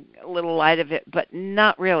making a little light of it, but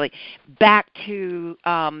not really. Back to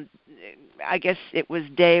I guess it was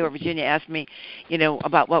Day or Virginia asked me,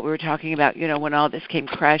 about what we were talking about, when all this came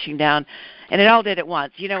crashing down. And it all did at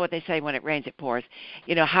once. You know what they say, when it rains, it pours.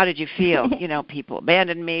 How did you feel? People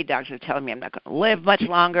abandoned me. Doctors are telling me I'm not going to live much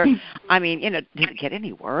longer. I mean, did it get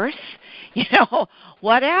any worse?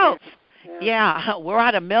 What else? Yeah, we're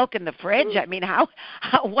out of milk in the fridge. I mean, how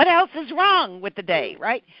what else is wrong with the day,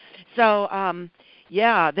 right? So,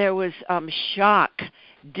 there was shock,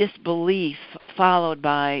 disbelief, followed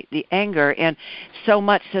by the anger, and so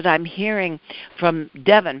much that I'm hearing from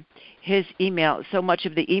Devin, his email, so much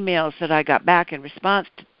of the emails that I got back in response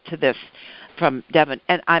to this from Devin,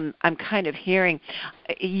 and I'm kind of hearing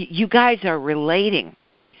you guys are relating,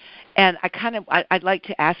 and I'd like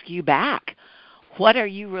to ask you back, what are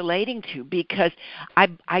you relating to? Because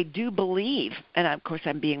I do believe, and of course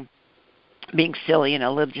I'm being silly and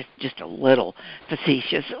a little just a little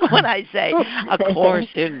facetious when I say a course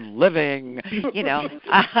in living, but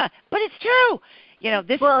it's true.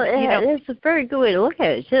 This. Well, it's a very good way to look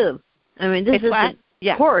at it too. I mean, this is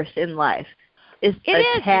a course in life. It's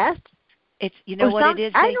a test. It's what it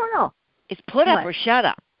is. I don't know. It's put up or shut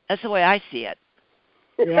up. That's the way I see it.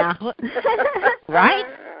 Yeah. Right?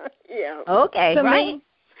 Yeah. Okay. Right.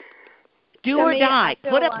 Do or die.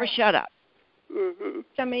 Put up or shut up. Mm-hmm.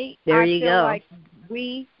 To me, there I you feel go. like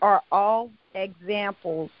we are all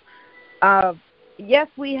examples of, yes,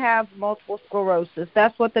 we have multiple sclerosis.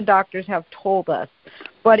 That's what the doctors have told us.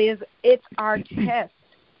 But it's our test.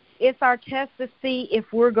 It's our test to see if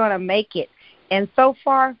we're going to make it. And so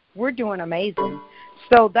far, we're doing amazing.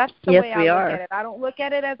 So that's the way I look at it. I don't look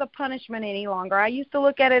at it as a punishment any longer. I used to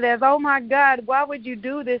look at it as, oh, my God, why would you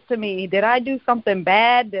do this to me? Did I do something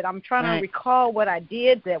bad? That I'm trying to recall what I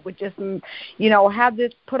did that would just, have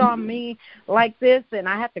this put on me like this, and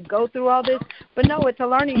I have to go through all this? But, no, it's a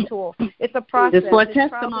learning tool. It's a process. It's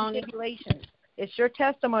testimony. It's your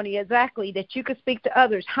testimony, exactly, that you could speak to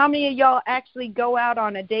others. How many of y'all actually go out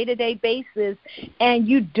on a day-to-day basis and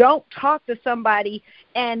you don't talk to somebody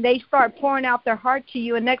and they start pouring out their heart to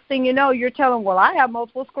you, and next thing you know, you're telling, well, I have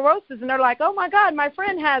multiple sclerosis, and they're like, oh, my God, my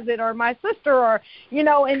friend has it, or my sister, or,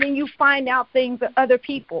 and then you find out things of other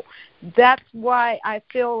people. That's why I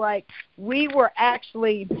feel like we were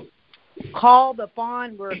actually called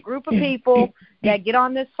upon. We're a group of people that get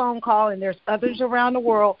on this phone call, and there's others around the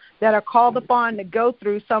world that are called upon to go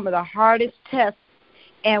through some of the hardest tests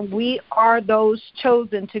and we are those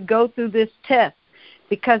chosen to go through this test.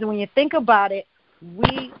 Because when you think about it,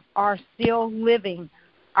 we are still living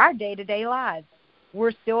our day-to-day lives.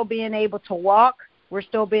 We're still being able to walk. We're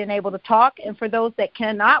still being able to talk. And for those that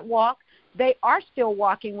cannot walk, they are still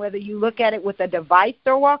walking, whether you look at it with a device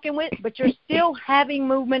they're walking with, but you're still having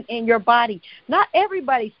movement in your body. Not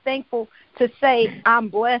everybody's thankful to say, I'm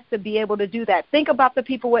blessed to be able to do that. Think about the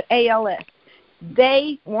people with ALS.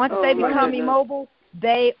 Once they become immobile,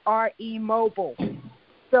 they are immobile.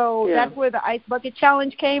 So that's where the Ice Bucket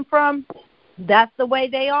Challenge came from. That's the way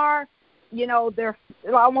they are. You know, they're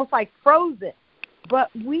almost like frozen. But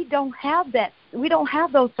we don't have that. We don't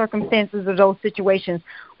have those circumstances or those situations.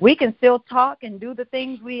 We can still talk and do the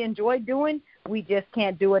things we enjoy doing. We just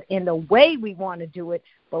can't do it in the way we want to do it,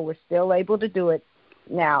 but we're still able to do it.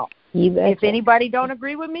 Now, if anybody don't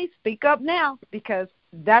agree with me, speak up now, because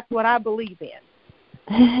that's what I believe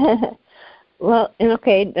in. Well, and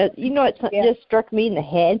okay, you know what just struck me in the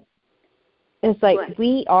head? It's like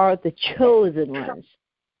we are the chosen ones.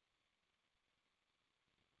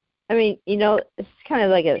 I mean, you know, it's kind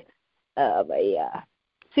of like a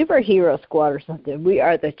superhero squad or something. We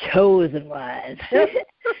are the chosen ones.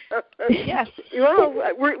 Yes. Well,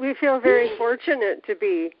 we feel very fortunate to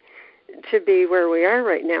be where we are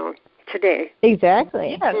right now today.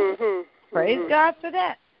 Exactly. Yes. Mm-hmm. Praise God for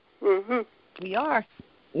that. Mm-hmm. We are.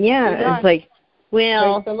 Yeah, it's like,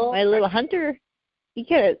 well, my little hunter, he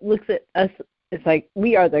kind of looks at us. It's like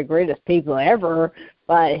we are the greatest people ever,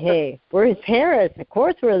 but hey, we're his parents. Of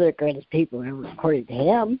course we're the greatest people ever, according to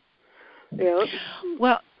him. Yeah.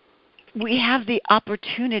 Well, we have the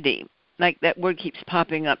opportunity, like that word keeps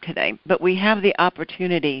popping up today, but we have the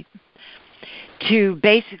opportunity to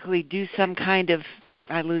basically do some kind of,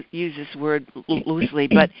 I use this word loosely,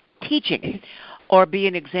 but teaching or be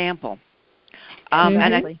an example.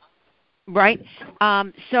 Right?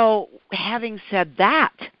 So having said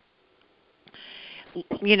that,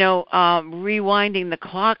 you know, rewinding the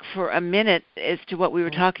clock for a minute as to what we were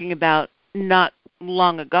talking about not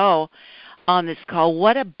long ago on this call,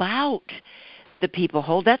 what about the people,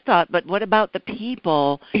 hold that thought, but what about the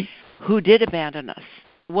people who did abandon us?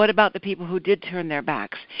 What about the people who did turn their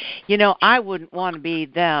backs? You know, I wouldn't want to be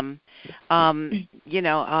them. No,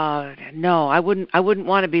 I wouldn't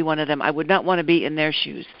want to be one of them. I would not want to be in their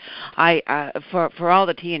shoes. For all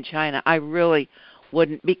the tea in China, I really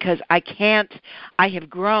wouldn't, because I have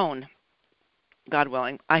grown, God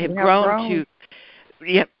willing, I have grown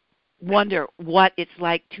to wonder what it's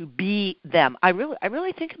like to be them. I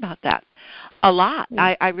really think about that a lot.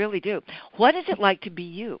 I really do. What is it like to be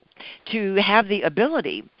you? To have the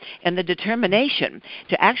ability and the determination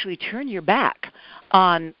to actually turn your back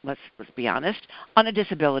on, let's be honest, on a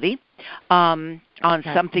disability, on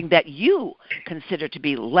something that you consider to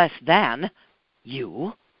be less than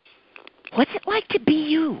you. What's it like to be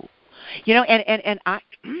you? You know, and I,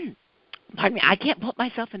 pardon me, I can't put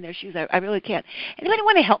myself in their shoes. I really can't. Anybody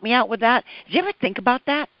want to help me out with that? Did you ever think about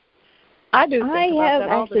that? I do. I have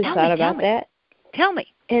actually thought about that. Tell me.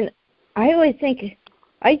 And I always think,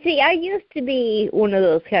 I used to be one of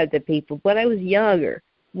those kinds of people, but I was younger,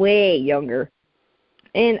 way younger.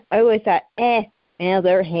 And I always thought, well,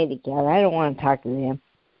 they're handicapped. I don't want to talk to them.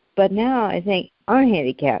 But now I think I'm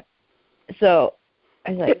handicapped. So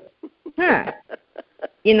I was like,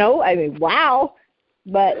 you know, I mean, wow.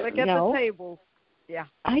 But look at the table. Yeah.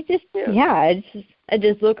 I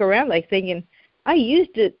just look around like thinking, I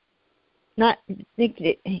used to not think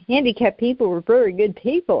that handicapped people were very good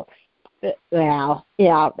people. But, well,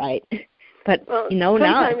 yeah, right. But, you know,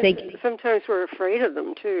 now I think... Sometimes we're afraid of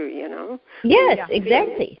them, too, you know? Yes,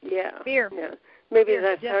 exactly. Yeah. Fear. Yeah. Maybe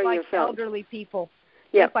that's just how like you felt. Elderly people.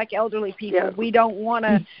 Yeah. Just like elderly people. Yeah. We don't want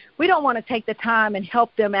to take the time and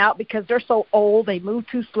help them out because they're so old, they move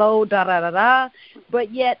too slow, da-da-da-da.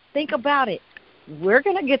 But yet, think about it. We're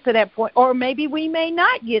going to get to that point, or maybe we may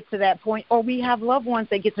not get to that point, or we have loved ones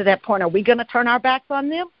that get to that point. Are we going to turn our backs on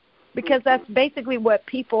them? Because that's basically what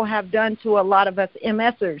people have done to a lot of us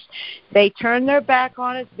MSers. They turn their back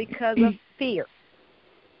on us because of fear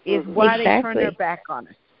is why they turn their back on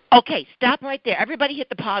us. Okay, stop right there. Everybody hit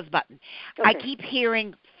the pause button. Okay. I keep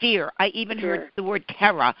hearing fear. I even heard the word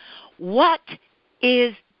terror. What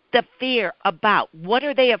is the fear about? What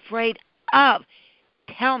are they afraid of?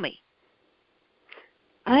 Tell me.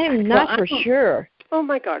 I am not sure. Oh,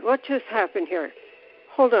 my God. What just happened here?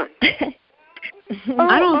 Hold on.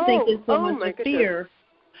 I don't think it's so much a fear.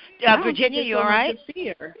 Virginia, you all right?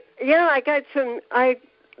 Fear. Yeah, I got my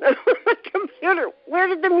computer. Where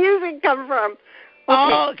did the music come from?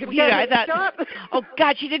 Okay. Oh, computer! I thought. Stop. Oh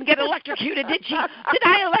God, she didn't get electrocuted, did she? Did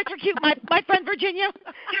I electrocute my friend Virginia?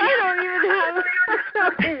 I don't even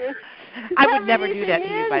have. I would never do that to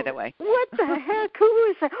you, by the way. What the heck? Who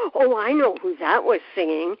was that? Oh, I know who that was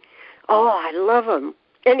singing. Oh, I love him.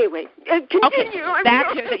 Anyway, continue.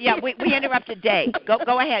 Okay, yeah, we interrupted Day.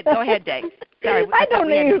 Go ahead. Go ahead, Day. Sorry, I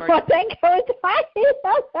don't even think I was talking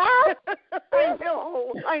about that. I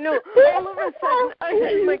know. All of a sudden, I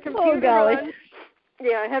had my computer on.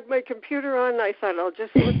 Yeah, I had my computer on. I thought I'll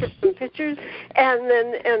just look at some pictures, and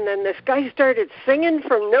then this guy started singing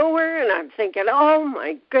from nowhere, and I'm thinking, oh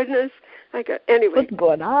my goodness. Anyway. What's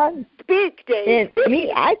going on? Speak, Dave. And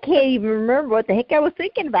me, I can't even remember what the heck I was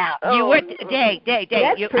thinking about. You were Dave.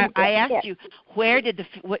 I asked you, where did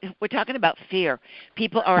we're talking about fear.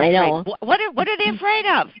 People are afraid. I know. What are they afraid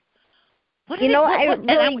of? I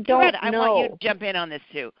really don't know. I want you to jump in on this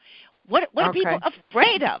too. What are people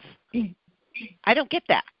afraid of? I don't get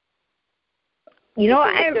that.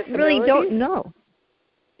 I really don't know.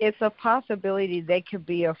 It's a possibility they could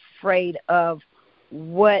be afraid of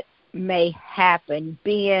what may happen,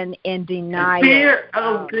 being in denial. Fear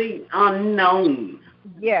of the unknown.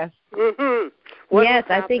 Yes. Mm-hmm. Yes,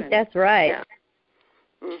 I think that's right. Yeah.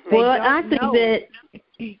 Mm-hmm. Well, I think that.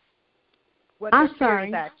 I'm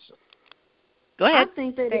sorry. Go ahead. I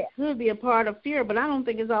think that it could be a part of fear, but I don't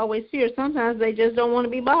think it's always fear. Sometimes they just don't want to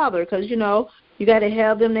be bothered because, you got to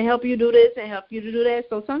have them to help you do this and help you to do that.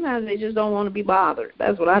 So sometimes they just don't want to be bothered.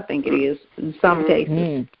 That's what I think it is in some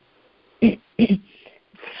cases.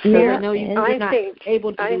 I know you're not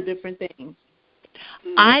able to do different things.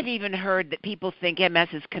 I've even heard that people think MS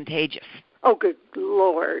is contagious. Oh, good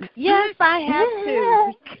Lord. Yes, I have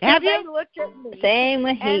too. Have you? They look at me. Same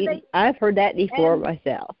with Hayden. I've heard that before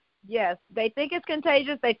myself. Yes, they think it's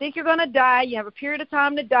contagious. They think you're going to die. You have a period of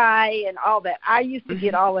time to die and all that. I used to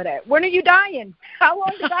get all of that. When are you dying? How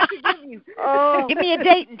long did I give you? Oh, give me a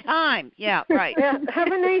date and time. Yeah, right. Yeah, have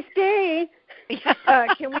a nice day.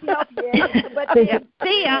 Can we help you? But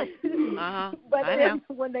see ya. But then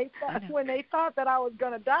when they thought that I was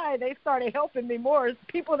going to die, they started helping me more.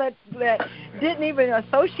 People that didn't even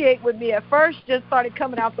associate with me at first just started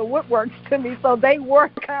coming out the woodworks to me, so they were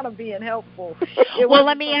kind of being helpful. Well,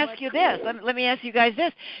 let me ask you this. Let me ask you guys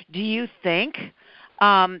this. Do you think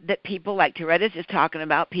that people like Toretta's is talking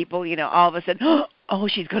about people, all of a sudden, oh,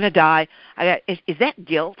 she's going to die. Is that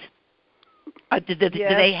guilt? Do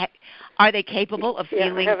they are they capable of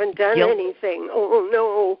feeling I haven't done guilt? anything. Oh,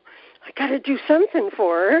 no. I got to do something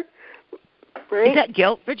for her. Right? Is that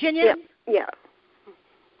guilt, Virginia? Yeah.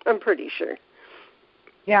 I'm pretty sure.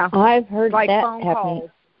 Yeah. I've heard like that phone happen calls.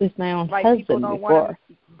 With my own like husband people don't before.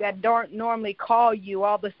 That don't normally call you,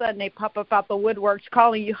 all of a sudden they pop up out the woodworks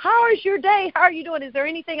calling you, how is your day? How are you doing? Is there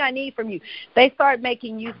anything I need from you? They start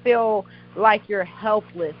making you feel like you're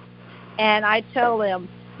helpless. And I tell them,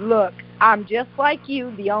 look, I'm just like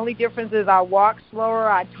you. The only difference is I walk slower,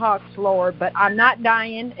 I talk slower, but I'm not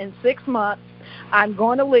dying in 6 months. I'm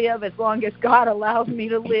going to live as long as God allows me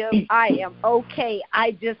to live. I am okay.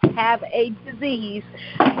 I just have a disease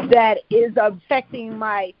that is affecting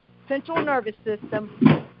my central nervous system,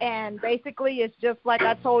 and basically it's just like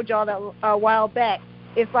I told y'all a while back.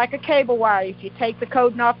 It's like a cable wire. If you take the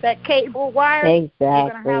coating off that cable wire, you're going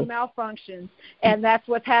to have malfunctions. And that's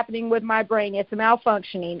what's happening with my brain. It's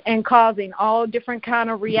malfunctioning and causing all different kind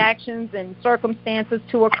of reactions and circumstances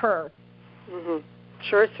to occur. Mm-hmm.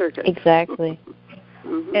 Short circuit. Exactly.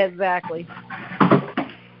 Mm-hmm. Exactly.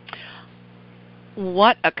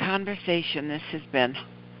 What a conversation this has been.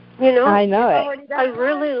 I know it. I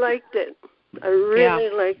really liked it. I really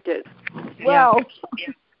liked it. Well,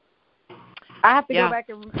 I have to go back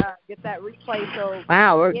and get that replay. So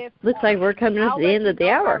wow, looks like we're coming to the end of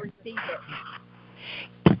the hour.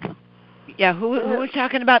 Yeah, who was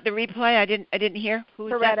talking about the replay? I didn't hear. Who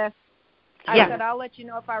was Coretta. that? I said I'll let you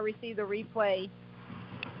know if I receive the replay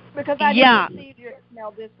because I didn't receive your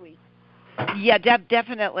email this week. Yeah,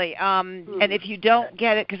 definitely. And if you don't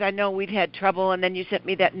get it, because I know we've had trouble, and then you sent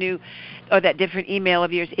me that that different email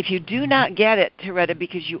of yours. If you do not get it, Toretta,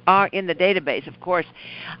 because you are in the database, of course,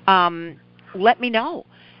 let me know,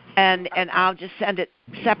 and I'll just send it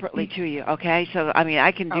separately to you. Okay? So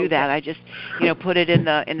I can do that. I just put it in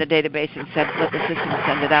the database and let the system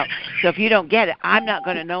send it out. So if you don't get it, I'm not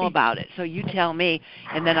going to know about it. So you tell me,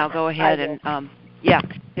 and then I'll go ahead and.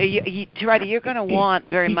 Toretta, you're going to want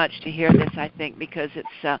very much to hear this, I think, because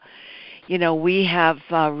it's, we have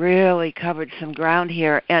really covered some ground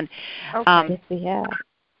here, and yes, we have.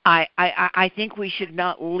 I think we should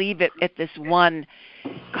not leave it at this one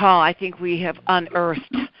call. I think we have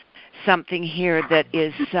unearthed something here that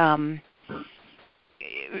is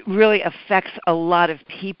really affects a lot of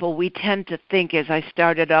people. We tend to think, as I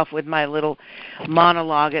started off with my little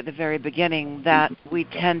monologue at the very beginning, that we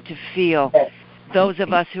tend to feel those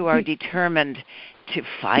of us who are determined to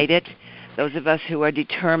fight it, those of us who are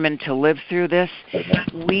determined to live through this,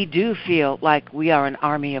 we do feel like we are an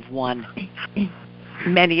army of one.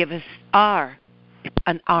 Many of us are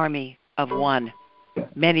an army of one.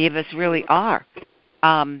 Many of us really are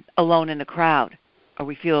alone in the crowd, or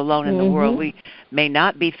we feel alone in the world. We may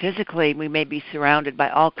not be physically, we may be surrounded by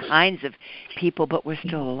all kinds of people, but we're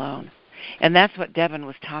still alone. And that's what Devin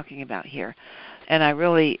was talking about here. And I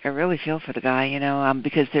really feel for the guy,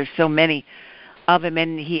 because there's so many of him,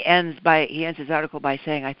 and he ends his article by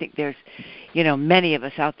saying, I think there's, many of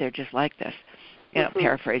us out there just like this.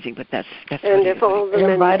 Paraphrasing, but that's and if all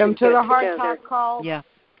the invite them to the Heart Talk call. Yeah.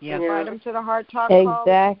 Invite them to the Heart Talk call.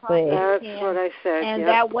 Exactly. That's what I said. And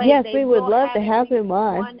that way, yes, they we would will love to at have least him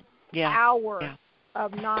on. 1 hour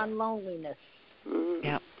of non-loneliness.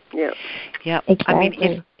 Yeah. Yeah. Yeah. Exactly. I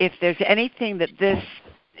mean, if there's anything that this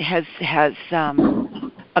has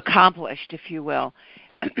accomplished, if you will,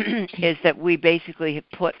 is that we basically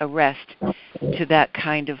have put a rest to that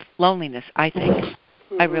kind of loneliness, I think.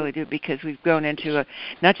 I really do, because we've grown into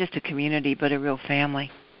not just a community, but a real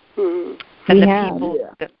family. And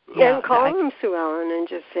And call them, Sue Ellen, and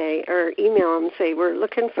just say, or email them and say, we're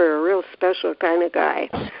looking for a real special kind of guy,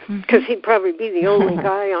 because he'd probably be the only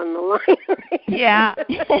guy on the line. Yeah.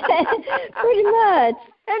 Pretty much.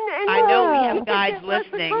 And I know we have guys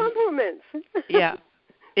listening. Compliments. Yeah.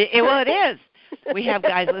 It is. We have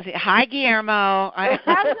guys listening. Hi, Guillermo.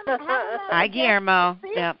 Hi, Guillermo.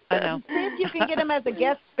 Yeah, I know. See if you can get him as a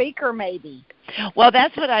guest speaker, maybe. Well,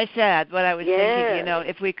 that's what I said. What I was thinking, Yes.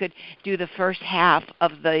 if we could do the first half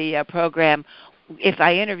of the program, if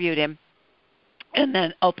I interviewed him, and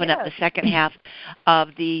then open up the second half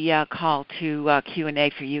of the call to Q&A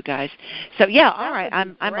for you guys. So all right,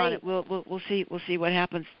 I'm on it. We'll see what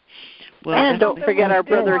happens. And don't forget our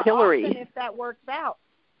brother Hillary. If that works out.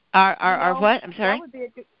 Our what? I'm sorry?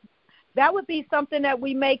 That would be something that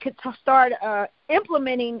we could start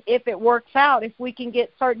implementing if it works out. If we can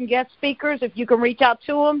get certain guest speakers, if you can reach out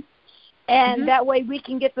to them, and that way we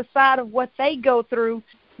can get the side of what they go through,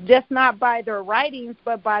 just not by their writings,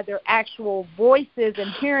 but by their actual voices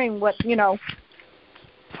and hearing what,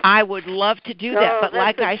 I would love to do that, but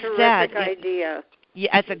like I said, idea.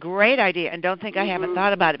 Yeah, it's a great idea, and don't think I haven't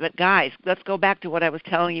thought about it. But guys, let's go back to what I was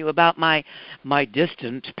telling you about my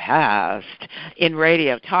distant past in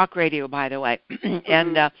radio, talk radio, by the way,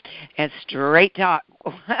 and straight talk.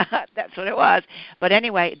 That's what it was. But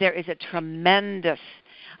anyway, there is a tremendous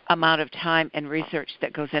amount of time and research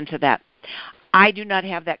that goes into that. I do not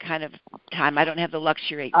have that kind of time. I don't have the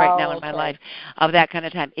luxury right now in my life of that kind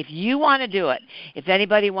of time. If you want to do it, if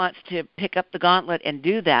anybody wants to pick up the gauntlet and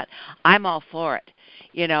do that, I'm all for it.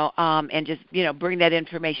 And just, bring that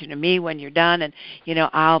information to me when you're done, and,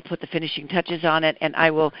 I'll put the finishing touches on it, and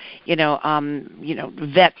I will,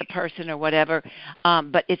 vet the person or whatever.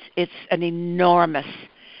 But it's an enormous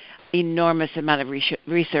amount of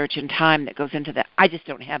research and time that goes into that. I just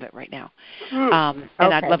don't have it right now. And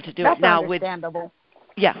I'd love to do it now. With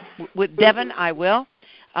Devin, I will.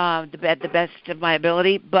 The best of my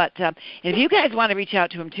ability. But if you guys want to reach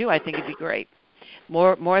out to him too, I think it'd be great.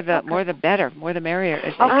 More the better, more the merrier.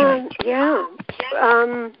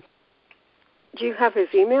 Do you have his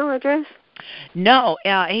email address? No,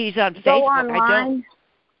 he's on Facebook.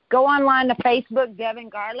 Go online to Facebook, Devin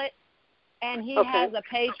Garlit, and he has a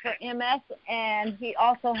page for MS, and he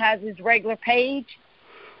also has his regular page,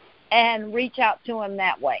 and reach out to him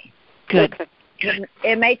that way. Good.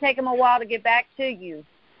 It may take him a while to get back to you,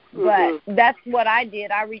 but that's what I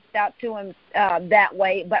did. I reached out to him that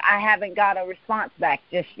way, but I haven't got a response back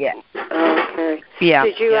just yet. Okay. Yeah.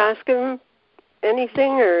 Did you ask him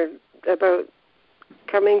anything or about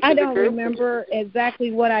coming to the group? I don't remember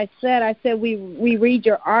exactly what I said. I said we read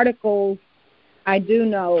your articles. I do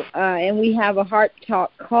know, and we have a Heart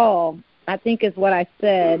Talk call, I think is what I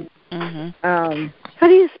said. How do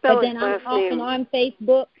you spell but his then last I'm name? often on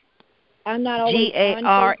Facebook. I'm not always on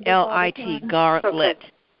Garlit, Garlit.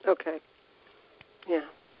 Okay. Yeah.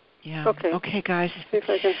 Yeah. Okay, guys. See if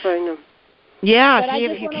I can find him. Yeah, but see I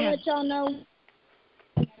if just you want to can. let y'all know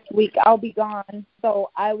week I'll be gone,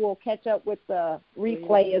 so I will catch up with the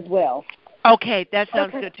replay as well. Okay, that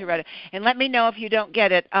sounds good, Toretta. And let me know if you don't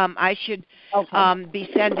get it. I should be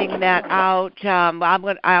sending that out.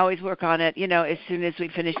 I always work on it. As soon as we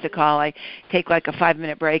finish the call, I take like a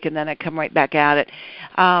 5-minute break, and then I come right back at it.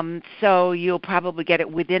 So you'll probably get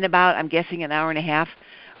it within about, I'm guessing, an hour and a half,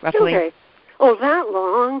 roughly. Okay. Oh, that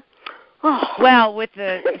long? Well,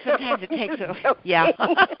 sometimes it takes yeah.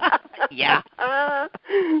 Yeah.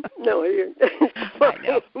 No,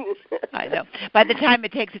 I know. By the time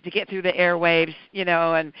it takes it to get through the airwaves,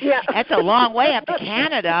 and that's a long way up to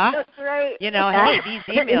Canada. That's right. Hey, these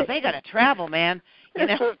emails, they got to travel, man.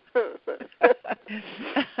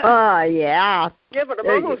 Oh, yeah. Yeah, but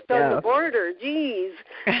I'm almost done the border. Jeez.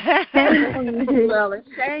 Shame on you, Ellen.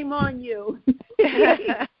 Shame on you.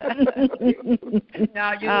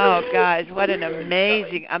 Oh, guys, what an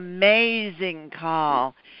amazing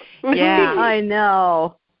call. Yeah. I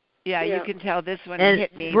know. Yeah, you can tell this one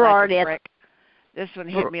hit me like a brick. This one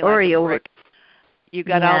hit me like a brick. You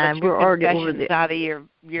got all the true confessions out of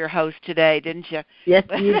your host today, didn't you? Yes,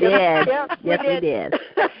 you did. Yes, we did.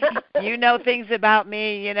 You know things about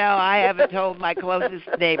me, I haven't told my closest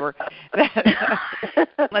neighbor.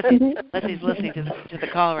 unless he's listening to the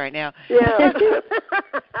call right now. Yeah.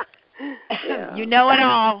 You know it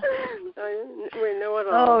all. We know it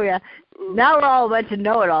all. Oh, yeah. Now we're all a bunch of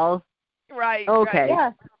know-it-alls. Right. Okay.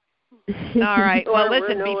 Right. Yeah. All right. Well,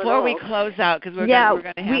 listen, before we close out, because we're going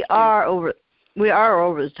to have to. We are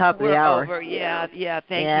over the top of the hour. Over, yeah.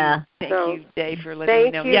 Thank you, Dave, for letting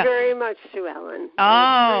me know. Thank you very much, Sue Ellen.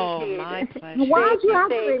 Oh, my pleasure. Why did you have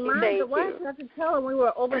to remind us? Why did you have to tell them we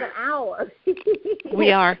were over the hour?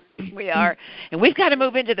 We are. And we've got to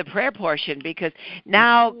move into the prayer portion, because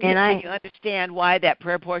now you understand why that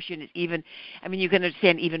prayer portion is even, you can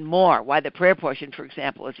understand even more why the prayer portion, for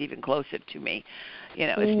example, is even closer to me.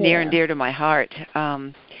 It's near and dear to my heart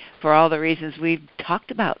for all the reasons we've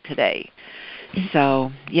talked about today.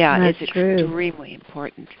 So, That's it's true. extremely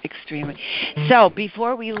important, extremely. So,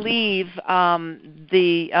 before we leave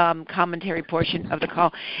the commentary portion of the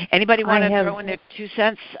call, anybody want to throw in their 2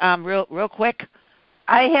 cents real quick?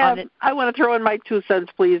 I want to throw in my 2 cents,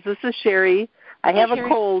 please. This is Sherry. I have a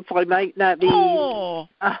cold, so I might not be understandable.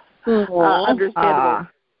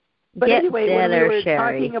 But anyway, when we were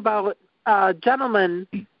talking about gentlemen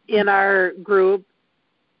in our group,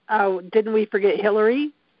 didn't we forget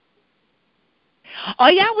Hillary? Oh,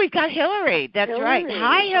 yeah, we've got Hillary. That's right.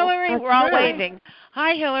 Hi, Hillary. We're all waving.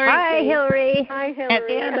 Hi, Hillary. Hi, Hillary. Hi,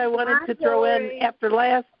 Hillary. And I wanted to throw in after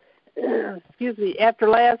last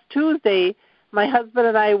Tuesday, my husband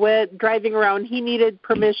and I went driving around. He needed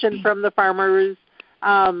permission from the farmers,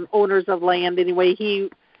 owners of land. Anyway,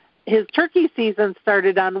 his turkey season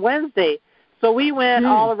started on Wednesday. So we went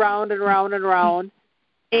all around and around and around,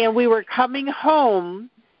 and we were coming home.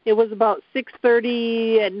 It was about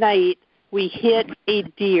 6:30 at night. We hit a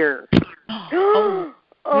deer. And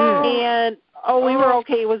we were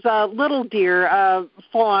okay. It was a little deer,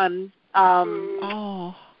 fawn,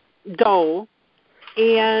 doe,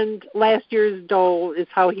 and last year's doe is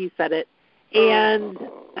how he said it. And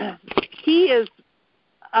he is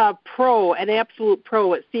an absolute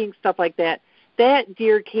pro at seeing stuff like that. That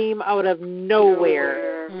deer came out of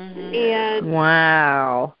nowhere. And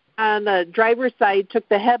wow. On the driver's side, took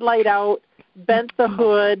the headlight out, bent the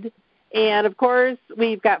hood, and, of course,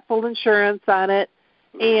 we've got full insurance on it.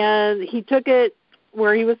 And he took it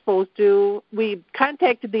where he was supposed to. We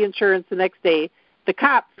contacted the insurance the next day, the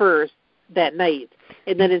cop first that night,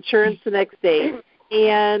 and then insurance the next day.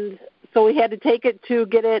 And so we had to take it to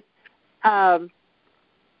get it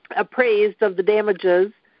appraised of the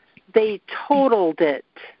damages. They totaled it.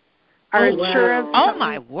 Our insurance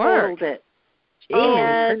my word. totaled it.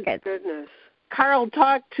 And goodness. Carl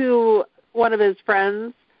talked to one of his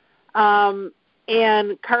friends, and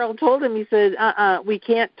Carl told him, he said, we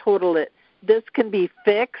can't total it. This can be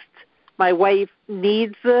fixed. My wife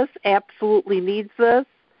needs this, absolutely needs this.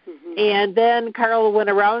 And then Carl went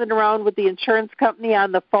around and around with the insurance company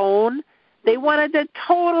on the phone. They wanted to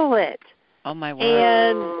total it. Oh, my word.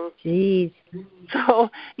 And jeez. So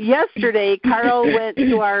yesterday, Carl went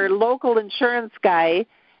to our local insurance guy,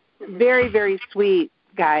 very, very sweet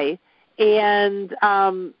guy, and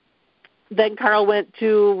then Carl went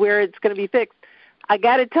to where it's going to be fixed. I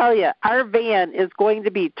got to tell you, our van is going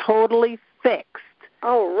to be totally fixed.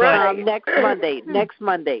 Oh, right. Next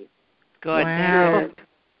Monday. Good. Wow.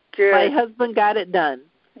 Good. My husband got it done.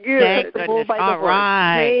 Good. Thank goodness. All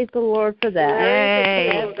right. Praise the Lord for that. Yay.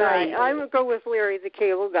 I'm going to go with Larry, the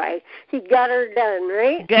cable guy. He got her done,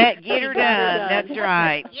 right? Get her done. That's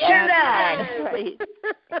right. Get her done.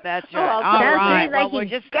 That's right. All right. Like we're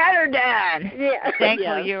just got her done. Yeah.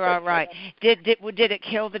 Thankfully, you're all right. Did it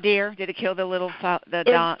kill the deer? Did it kill the little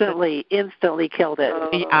Instantly killed it.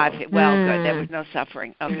 Well, good. There was no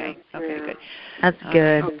suffering. Okay. Okay. Good. That's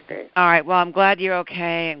good. Okay. All right. Well, I'm glad you're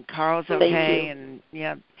okay, and Carl's okay, and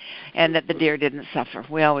that the deer didn't suffer.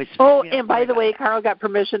 We always. And by the way, Carl got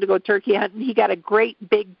permission to go turkey hunting. He got a great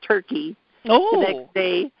big turkey the next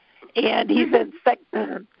day, and he's in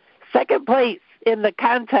second place in the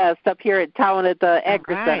contest up here in town at the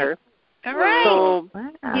Agri Center. All right. So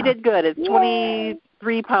Wow. he did good. It's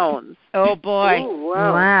 23 pounds. Oh, boy. Ooh,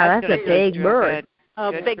 wow. Wow, that's a big bird.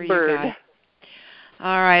 A Good big for you bird. guys.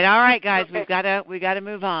 All right, guys. We've got to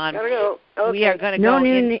move on. Gotta go. Okay. We are going to go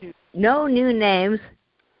into. No new names.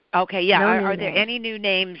 Okay, yeah. No Are new there names. any new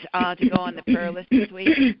names to go on the prayer list this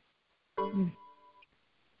week?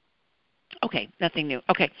 Okay, nothing new.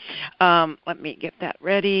 Okay, let me get that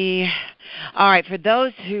ready. All right, for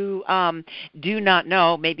those who do not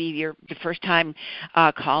know, maybe you're the first-time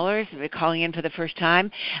callers, they're calling in for the first time,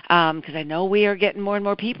 because I know we are getting more and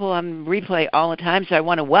more people on replay all the time, so I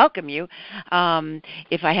want to welcome you.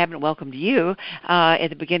 If I haven't welcomed you at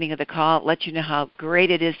the beginning of the call, let you know how great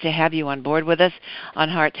it is to have you on board with us on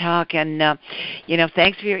Heart Talk. And,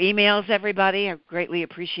 thanks for your emails, everybody. I greatly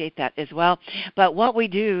appreciate that as well. But what we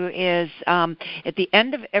do is at the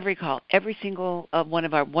end of every call, every single one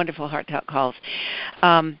of our wonderful Heart Talk calls,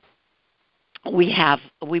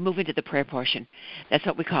 we move into the prayer portion. That's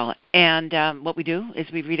what we call it. And what we do is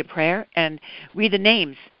we read a prayer and read the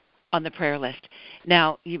names on the prayer list.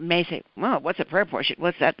 Now, you may say, well, what's a prayer portion?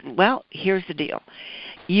 What's that? Well, here's the deal.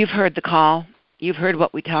 You've heard the call. You've heard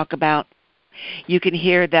what we talk about. You can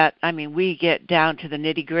hear that, we get down to the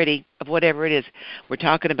nitty-gritty of whatever it is we're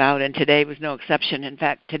talking about, and today was no exception. In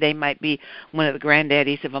fact, today might be one of the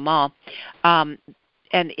granddaddies of them all. And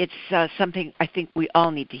it's something I think we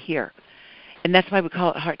all need to hear. And that's why we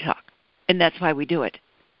call it Heart Talk, and that's why we do it.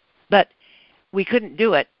 But we couldn't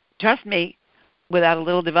do it, trust me, without a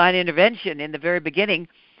little divine intervention in the very beginning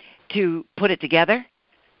to put it together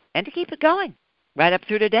and to keep it going right up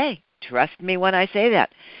through today. Trust me when I say that.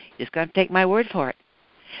 You just got to take my word for it.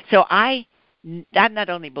 So I not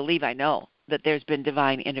only believe, I know that there's been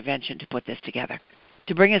divine intervention to put this together,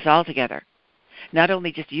 to bring us all together. Not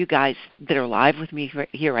only just you guys that are live with me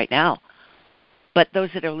here right now, but those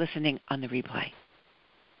that are listening on the replay.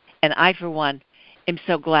 And I, for one, am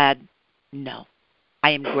so glad. No, I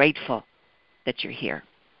am grateful that you're here.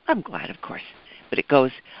 I'm glad, of course, but it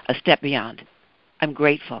goes a step beyond. I'm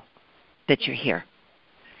grateful that you're here.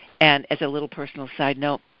 And as a little personal side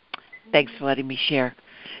note, thanks for letting me share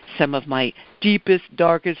some of my deepest,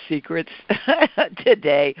 darkest secrets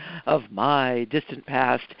today of my distant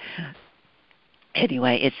past.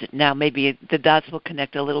 Anyway, it's now maybe the dots will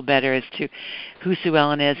connect a little better as to who Sue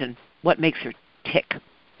Ellen is and what makes her tick,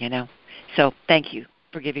 So thank you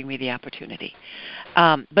for giving me the opportunity.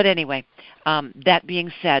 But anyway, that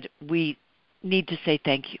being said, we need to say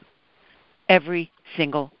thank you every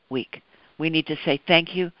single week. We need to say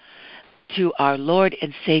thank you to our Lord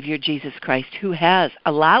and Savior Jesus Christ, who has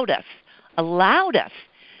allowed us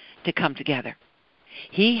to come together.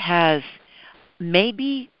 He has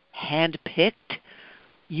maybe handpicked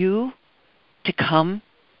you to come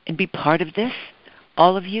and be part of this,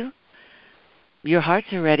 all of you. Your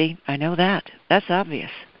hearts are ready. I know that. That's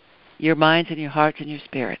obvious. Your minds and your hearts and your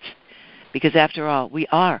spirits. Because after all, we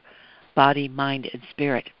are body, mind, and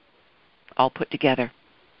spirit all put together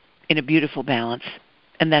in a beautiful balance.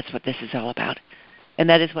 And that's what this is all about. And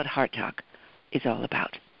that is what Heart Talk is all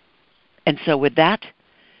about. And so with that,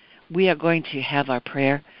 we are going to have our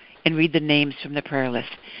prayer and read the names from the prayer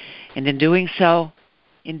list. And in doing so,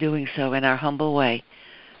 in our humble way,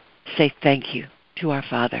 say thank you to our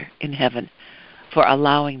Father in heaven for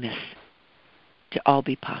allowing this to all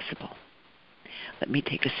be possible. Let me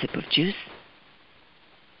take a sip of juice.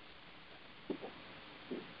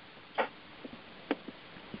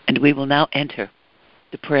 And we will now enter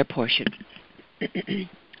the prayer portion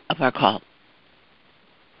of our call.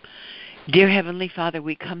 Dear Heavenly Father,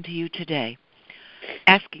 we come to you today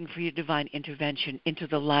asking for your divine intervention into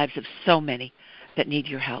the lives of so many that need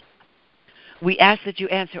your help. We ask that you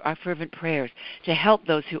answer our fervent prayers to help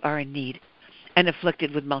those who are in need and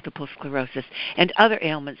afflicted with multiple sclerosis and other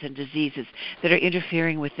ailments and diseases that are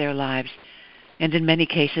interfering with their lives and in many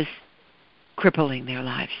cases crippling their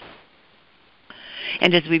lives.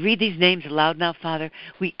 And as we read these names aloud now, Father,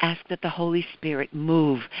 we ask that the Holy Spirit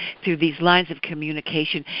move through these lines of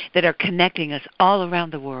communication that are connecting us all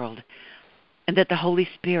around the world, and that the Holy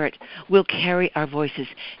Spirit will carry our voices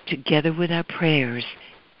together with our prayers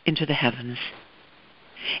into the heavens,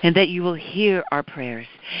 and that you will hear our prayers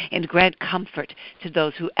and grant comfort to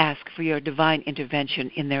those who ask for your divine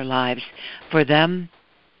intervention in their lives, for them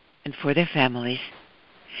and for their families,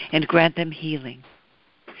 and grant them healing.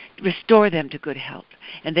 Restore them to good health,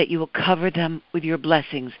 and that you will cover them with your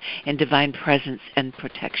blessings and divine presence and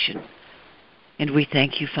protection. And we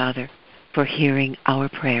thank you, Father, for hearing our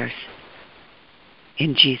prayers.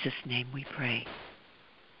 In Jesus' name we pray.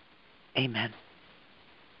 Amen.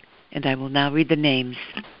 And I will now read the names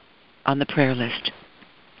on the prayer list.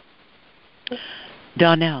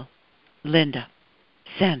 Donnell, Linda,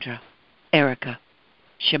 Sandra, Erica,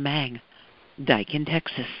 Shamang, Dyke in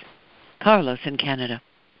Texas, Carlos in Canada,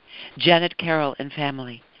 Janet Carroll and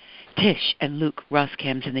family, Tish and Luke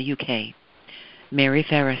Roskams in the UK, Mary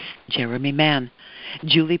Ferris, Jeremy Mann,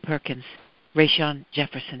 Julie Perkins, Rayshawn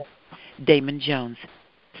Jefferson, Damon Jones,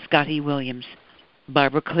 Scotty Williams,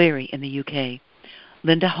 Barbara Cleary in the UK,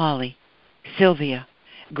 Linda Hawley, Sylvia,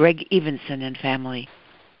 Greg Evenson and family,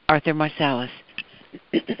 Arthur Marsalis,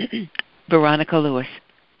 Veronica Lewis,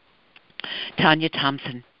 Tanya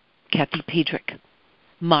Thompson, Kathy Pedrick,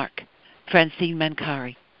 Mark, Francine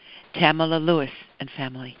Mancari, Tamala Lewis and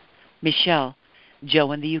family, Michelle,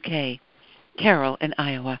 Joe in the UK, Carol in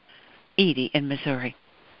Iowa, Edie in Missouri,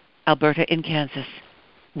 Alberta in Kansas,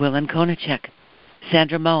 Will in Konachek,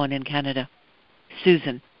 Sandra Moen in Canada,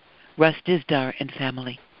 Susan, Russ Dizdar and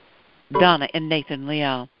family, Donna and Nathan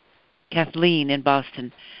Leal, Kathleen in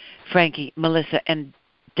Boston, Frankie, Melissa, and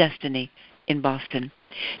Destiny in Boston,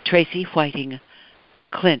 Tracy Whiting,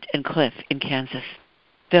 Clint and Cliff in Kansas,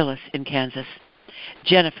 Phyllis in Kansas,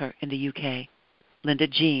 Jennifer in the UK, Linda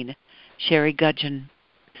Jean, Sherry Gudgeon,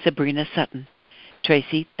 Sabrina Sutton,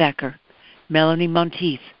 Tracy Thacker, Melanie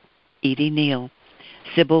Monteith, Edie Neal,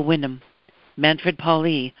 Sybil Wyndham, Manfred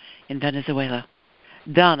Pauly in Venezuela,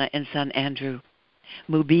 Donna and son Andrew,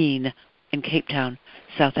 Mubin in Cape Town,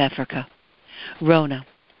 South Africa, Rona,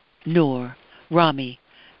 Noor, Rami,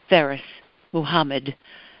 Ferris, Muhammad,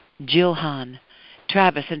 Jill Hahn,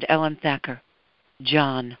 Travis and Ellen Thacker,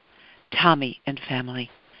 John, Tommy and family,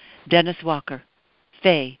 Dennis Walker,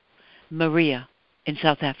 Faye, Maria in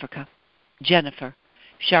South Africa, Jennifer,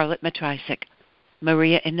 Charlotte Matrisic,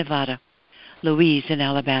 Maria in Nevada, Louise in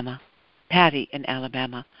Alabama, Patty in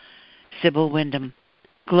Alabama, Sybil Wyndham,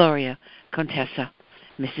 Gloria, Contessa,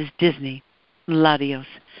 Mrs. Disney, Ladios,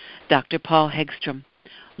 Dr. Paul Hegstrom,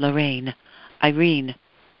 Lorraine, Irene,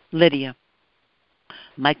 Lydia,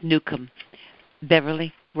 Mike Newcomb,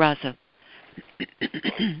 Beverly, Raza,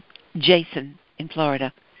 Jason in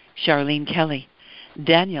Florida, Charlene Kelly,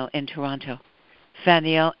 Daniel in Toronto,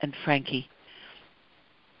 Faniel and Frankie,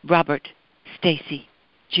 Robert, Stacy,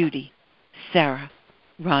 Judy, Sarah,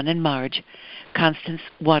 Ron and Marge, Constance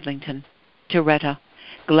Wadlington, Toretta,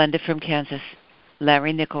 Glenda from Kansas,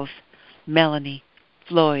 Larry Nichols, Melanie,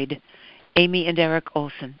 Floyd, Amy and Eric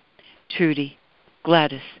Olson, Trudy,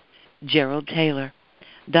 Gladys, Gerald Taylor,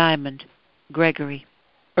 Diamond, Gregory,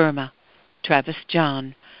 Irma, Travis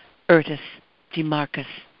John, Ertis, DeMarcus,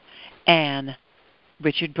 Anne,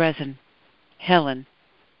 Richard Brezen, Helen,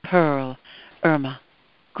 Pearl, Irma,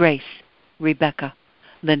 Grace, Rebecca,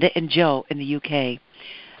 Linda and Joe in the UK,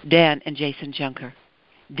 Dan and Jason Junker,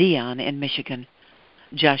 Dion in Michigan,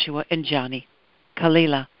 Joshua and Johnny,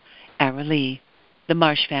 Kalila, Ara Lee, the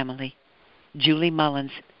Marsh family, Julie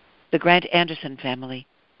Mullins, the Grant Anderson family,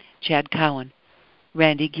 Chad Cowan,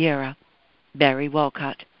 Randy Guerra, Barry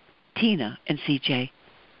Walcott, Tina and CJ,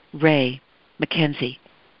 Ray, Mackenzie,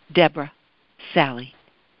 Deborah, Sally,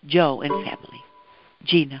 Joe and family,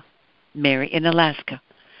 Gina, Mary in Alaska,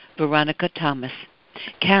 Veronica Thomas,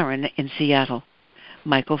 Karen in Seattle,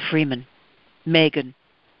 Michael Freeman, Megan,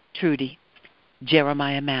 Trudy,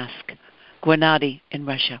 Jeremiah Mask, Gwenady in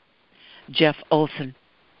Russia, Jeff Olson,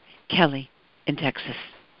 Kelly in Texas,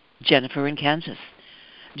 Jennifer in Kansas,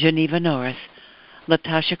 Geneva Norris,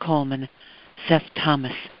 Latasha Coleman, Seth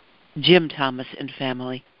Thomas, Jim Thomas and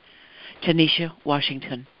family, Tanisha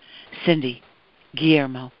Washington, Cindy,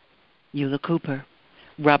 Guillermo, Eula Cooper,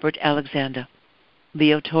 Robert Alexander,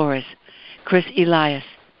 Leo Torres, Chris Elias,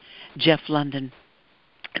 Jeff London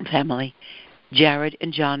and family, Jared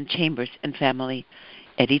and John Chambers and family,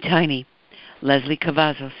 Eddie Tiny, Leslie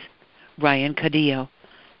Cavazos, Ryan Cadillo,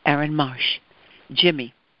 Aaron Marsh,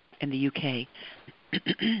 Jimmy in the UK,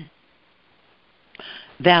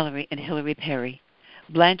 Valerie and Hillary Perry,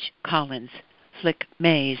 Blanche Collins, Flick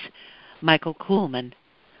Mays, Michael Kuhlman,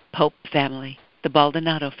 Pope family, the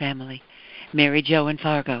Baldonado family, Mary Jo in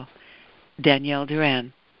Fargo, Danielle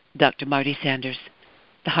Duran, Dr. Marty Sanders,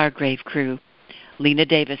 the Hargrave crew, Lena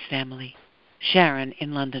Davis family, Sharon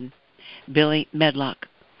in London, Billy Medlock,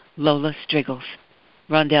 Lola Striggles,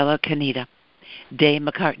 Rondella Canida, Dave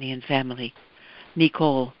McCartney and family,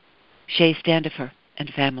 Nicole, Shay Standifer and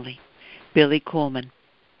family, Billy Coleman,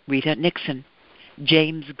 Rita Nixon,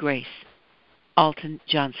 James Grace, Alton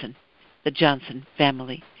Johnson, the Johnson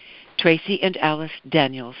family, Tracy and Alice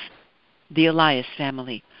Daniels, the Elias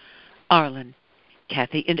family, Arlen,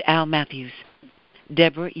 Kathy and Al Matthews,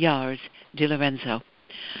 Deborah Yars de Lorenzo,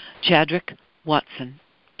 Chadrick Watson,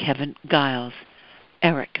 Kevin Giles,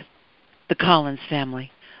 Eric, the Collins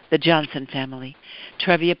family, the Johnson family,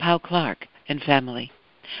 Trevia Powell Clark and family,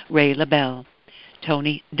 Ray LaBelle,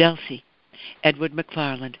 Tony Delsey, Edward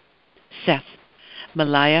McFarland, Seth,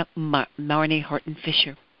 Malaya Marnie Horton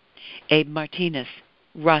Fisher, Abe Martinez,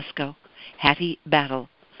 Roscoe, Hattie Battle,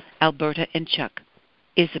 Alberta and Chuck,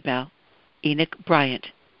 Isabel, Enoch Bryant,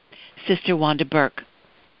 Sister Wanda Burke,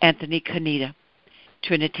 Anthony Canida,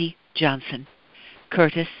 Trinity Johnson,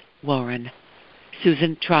 Curtis Warren,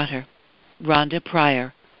 Susan Trotter, Rhonda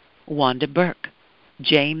Pryor, Wanda Burke,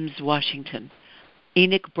 James Washington,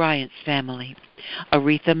 Enoch Bryant's family,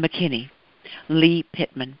 Aretha McKinney, Lee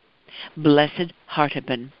Pittman, Blessed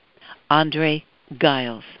Harteben, Andre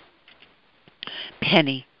Giles,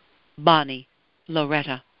 Penny, Bonnie,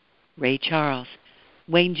 Loretta, Ray Charles,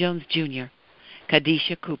 Wayne Jones Jr.,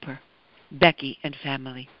 Kadisha Cooper, Becky and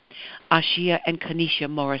family, Ashia and Kanisha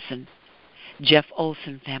Morrison, Jeff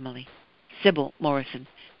Olson family, Sybil Morrison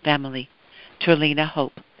family, Terlina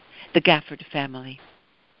Hope, the Gafford family,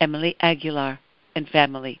 Emily Aguilar and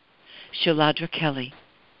family, Shaladra Kelly,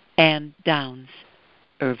 Ann Downs,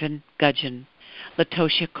 Irvin Gudgeon,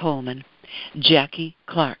 Latosha Coleman, Jackie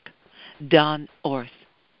Clark, Don Orth,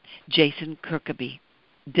 Jason Kirkaby,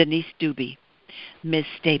 Denise Doobie, Ms.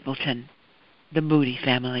 Stapleton, the Moody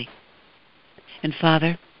family. And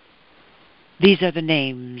Father, these are the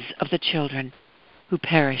names of the children who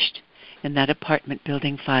perished in that apartment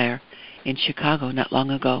building fire in Chicago not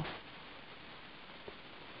long ago.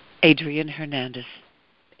 Adrian Hernandez,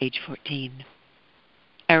 age 14.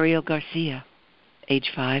 Ariel Garcia,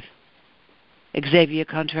 age 5. Xavier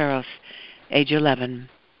Contreras, age 11.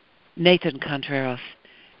 Nathan Contreras,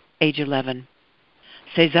 age 11.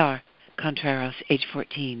 Cesar Contreras, age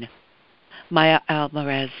 14. Maya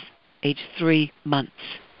Alvarez, age 3 months.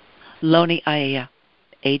 Loni Aea,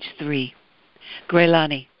 age 3.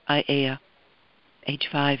 Graylani Aea, age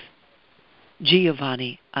 5.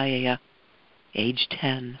 Giovanni Aea, age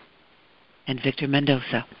 10. And Victor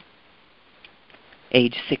Mendoza,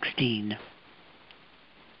 age 16.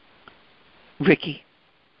 Ricky,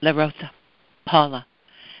 La Rosa, Paula,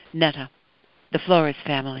 Netta, the Flores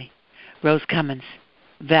family, Rose Cummins,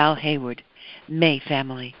 Val Hayward, May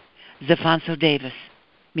family, Zafonso Davis,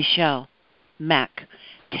 Michelle, Mac,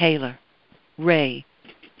 Taylor, Ray,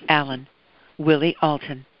 Allen, Willie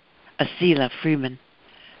Alton, Asila Freeman,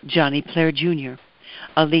 Johnny Blair Jr.,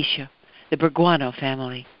 Alicia, the Berguano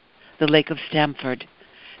family, the Lake of Stamford,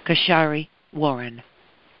 Kashari Warren,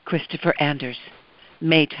 Christopher Anders,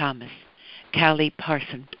 May Thomas, Callie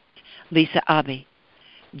Parson, Lisa Abbey,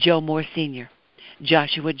 Joe Moore Sr.,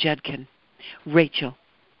 Joshua Judkin, Rachel,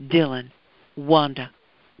 Dylan, Wanda,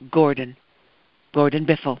 Gordon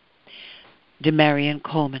Biffle, Demarion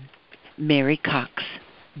Coleman, Mary Cox,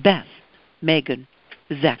 Beth, Megan,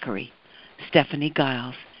 Zachary, Stephanie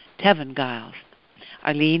Giles, Tevin Giles,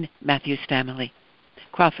 Arlene Matthews family,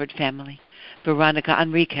 Crawford family, Veronica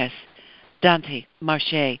Enriquez, Dante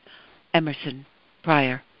Marche, Emerson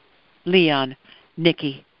Pryor, Leon,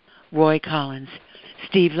 Nikki, Roy Collins,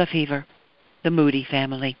 Steve Lefevre, the Moody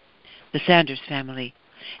family, the Sanders family,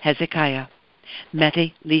 Hezekiah,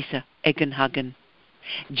 Mette Lisa Eggenhagen,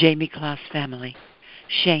 Jamie Klaus family,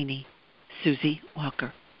 Shaney, Susie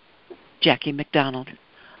Walker, Jackie McDonald,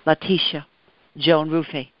 Letitia, Joan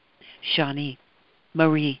Ruffey, Shawnee,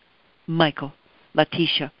 Marie, Michael,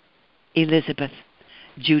 Letitia, Elizabeth,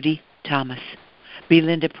 Judy Thomas,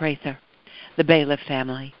 Belinda Prather, the Bailiff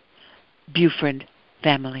family, Buford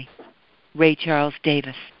family, Ray Charles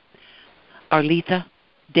Davis, Arletha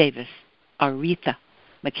Davis, Aretha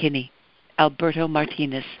McKinney, Alberto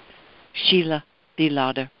Martinez, Sheila D.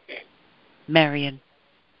 Lauder, Marion,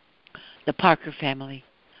 the Parker family,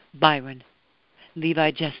 Byron,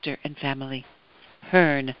 Levi Jester and family,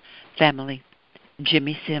 Hearn family,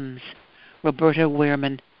 Jimmy Sims, Roberta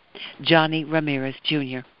Wehrman, Johnny Ramirez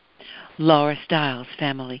Jr., Laura Stiles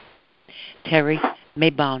family, Terry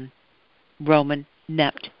Maybon, Roman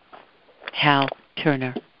Nept, Hal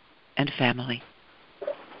Turner and family.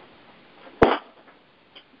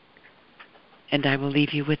 And I will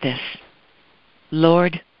leave you with this.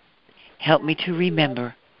 Lord, help me to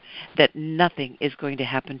remember that nothing is going to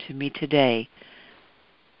happen to me today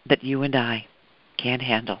that you and I can't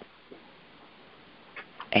handle.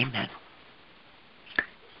 Amen.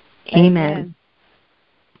 Amen.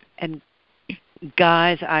 And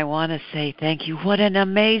guys, I want to say thank you. What an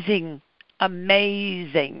amazing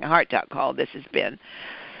Heart Talk call this has been.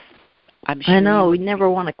 I'm sure I know. We never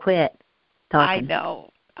want to quit talking. I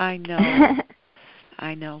know.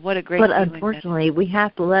 I know. What a great But feeling. unfortunately, we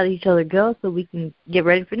have to let each other go so we can get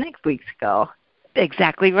ready for next week's call.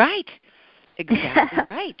 Exactly right. Exactly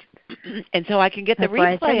right. And so I can get the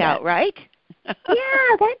replay out, right? Yeah,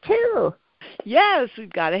 that too. Yes,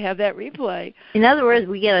 we've got to have that replay. In other words,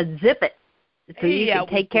 we got to zip it so you Yeah, can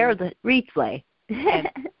take care of the replay. And,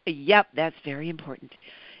 yep, that's very important.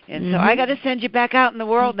 And so I got to send you back out in the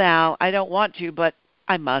world now. I don't want to, but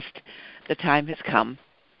I must. The time has come.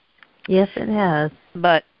 Yes, it has.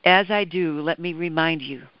 But as I do, let me remind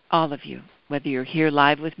you, all of you, whether you're here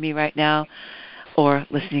live with me right now or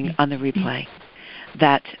listening on the replay,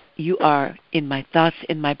 that you are in my thoughts,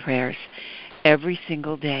 in my prayers every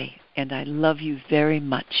single day. And I love you very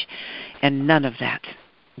much. And none of that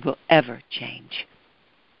will ever change.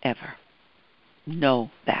 Ever. Know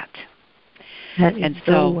that. That is and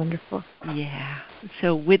so wonderful. Yeah.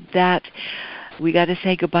 So with that, we got to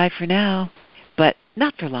say goodbye for now, but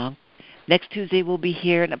not for long. Next Tuesday we'll be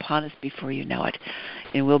here and upon us before you know it.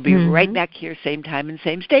 And we'll be right back here, same time and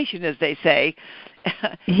same station, as they say.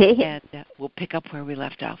 And we'll pick up where we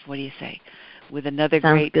left off. What do you say? With another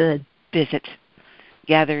great visit,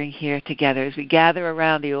 gathering here together as we gather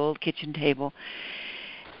around the old kitchen table.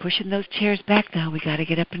 Pushing those chairs back now. We got to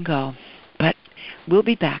get up and go. But we'll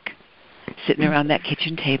be back, sitting around that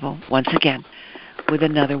kitchen table once again with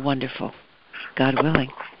another wonderful, God willing,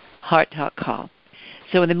 Heart Talk call.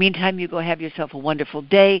 So in the meantime, you go have yourself a wonderful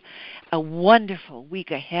day, a wonderful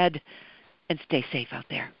week ahead, and stay safe out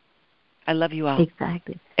there. I love you all.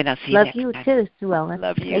 Exactly. And I'll see you next time. Love you too, Sue Ellen.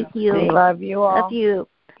 Love you. Thank you. Love you all. Love you.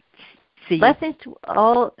 See you. Blessings to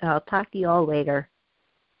all. I'll talk to you all later.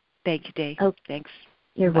 Thank you, Dave. Okay. Thanks.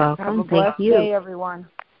 You're Bye. welcome. Have a blessed Thank you. day, everyone.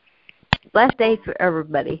 Blessed day for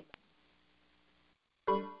everybody.